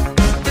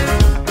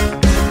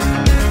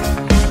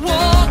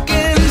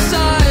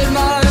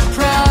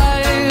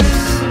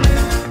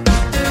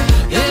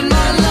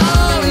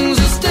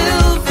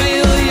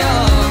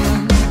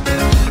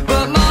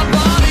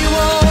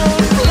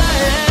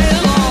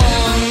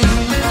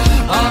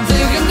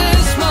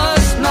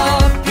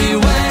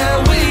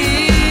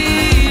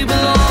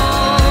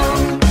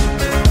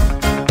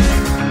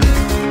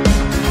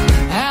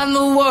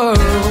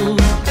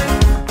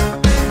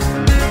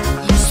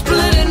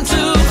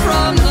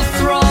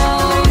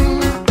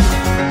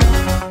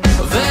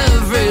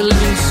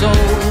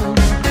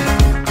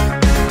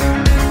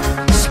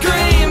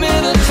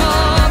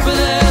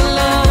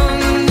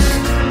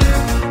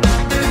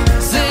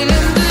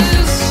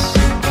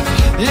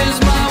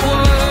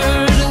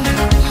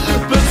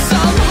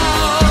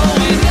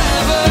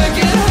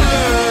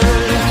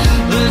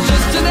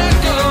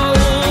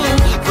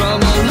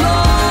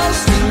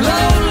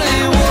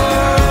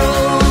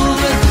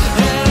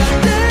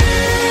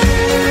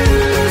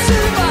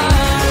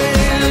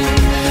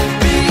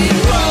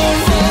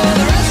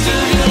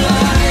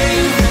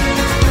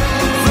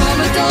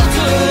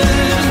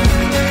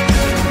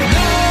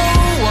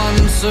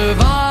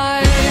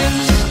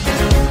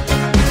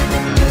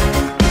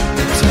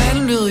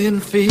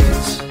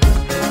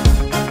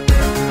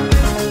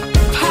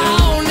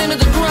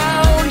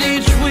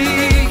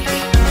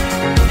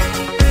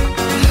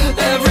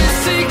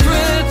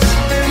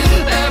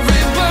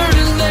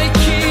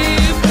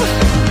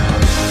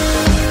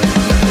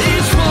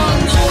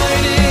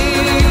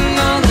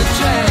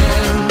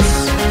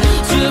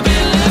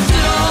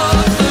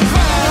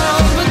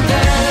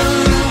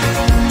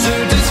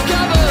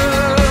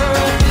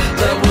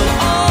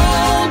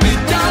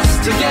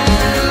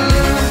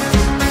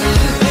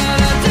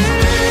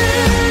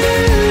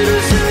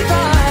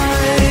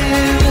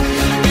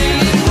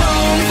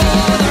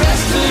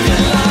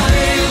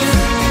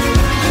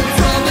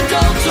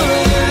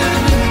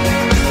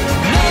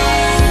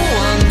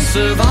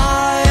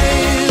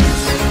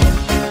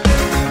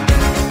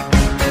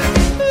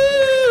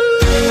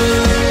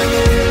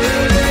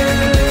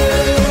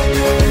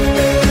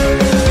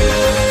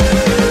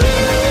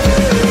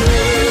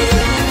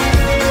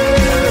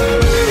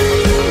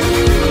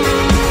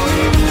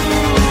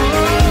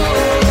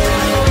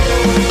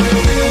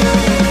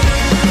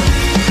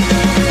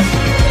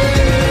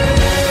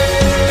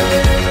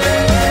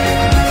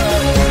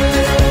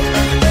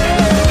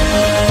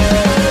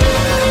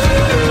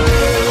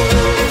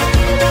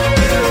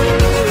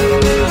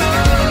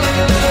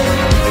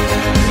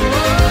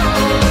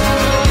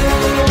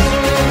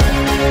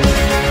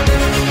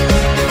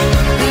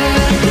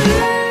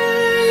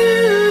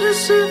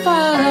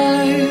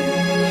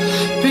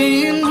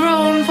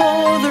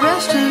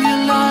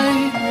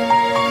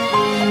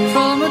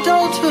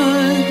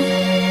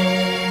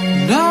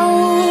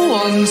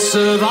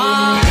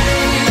 Survive.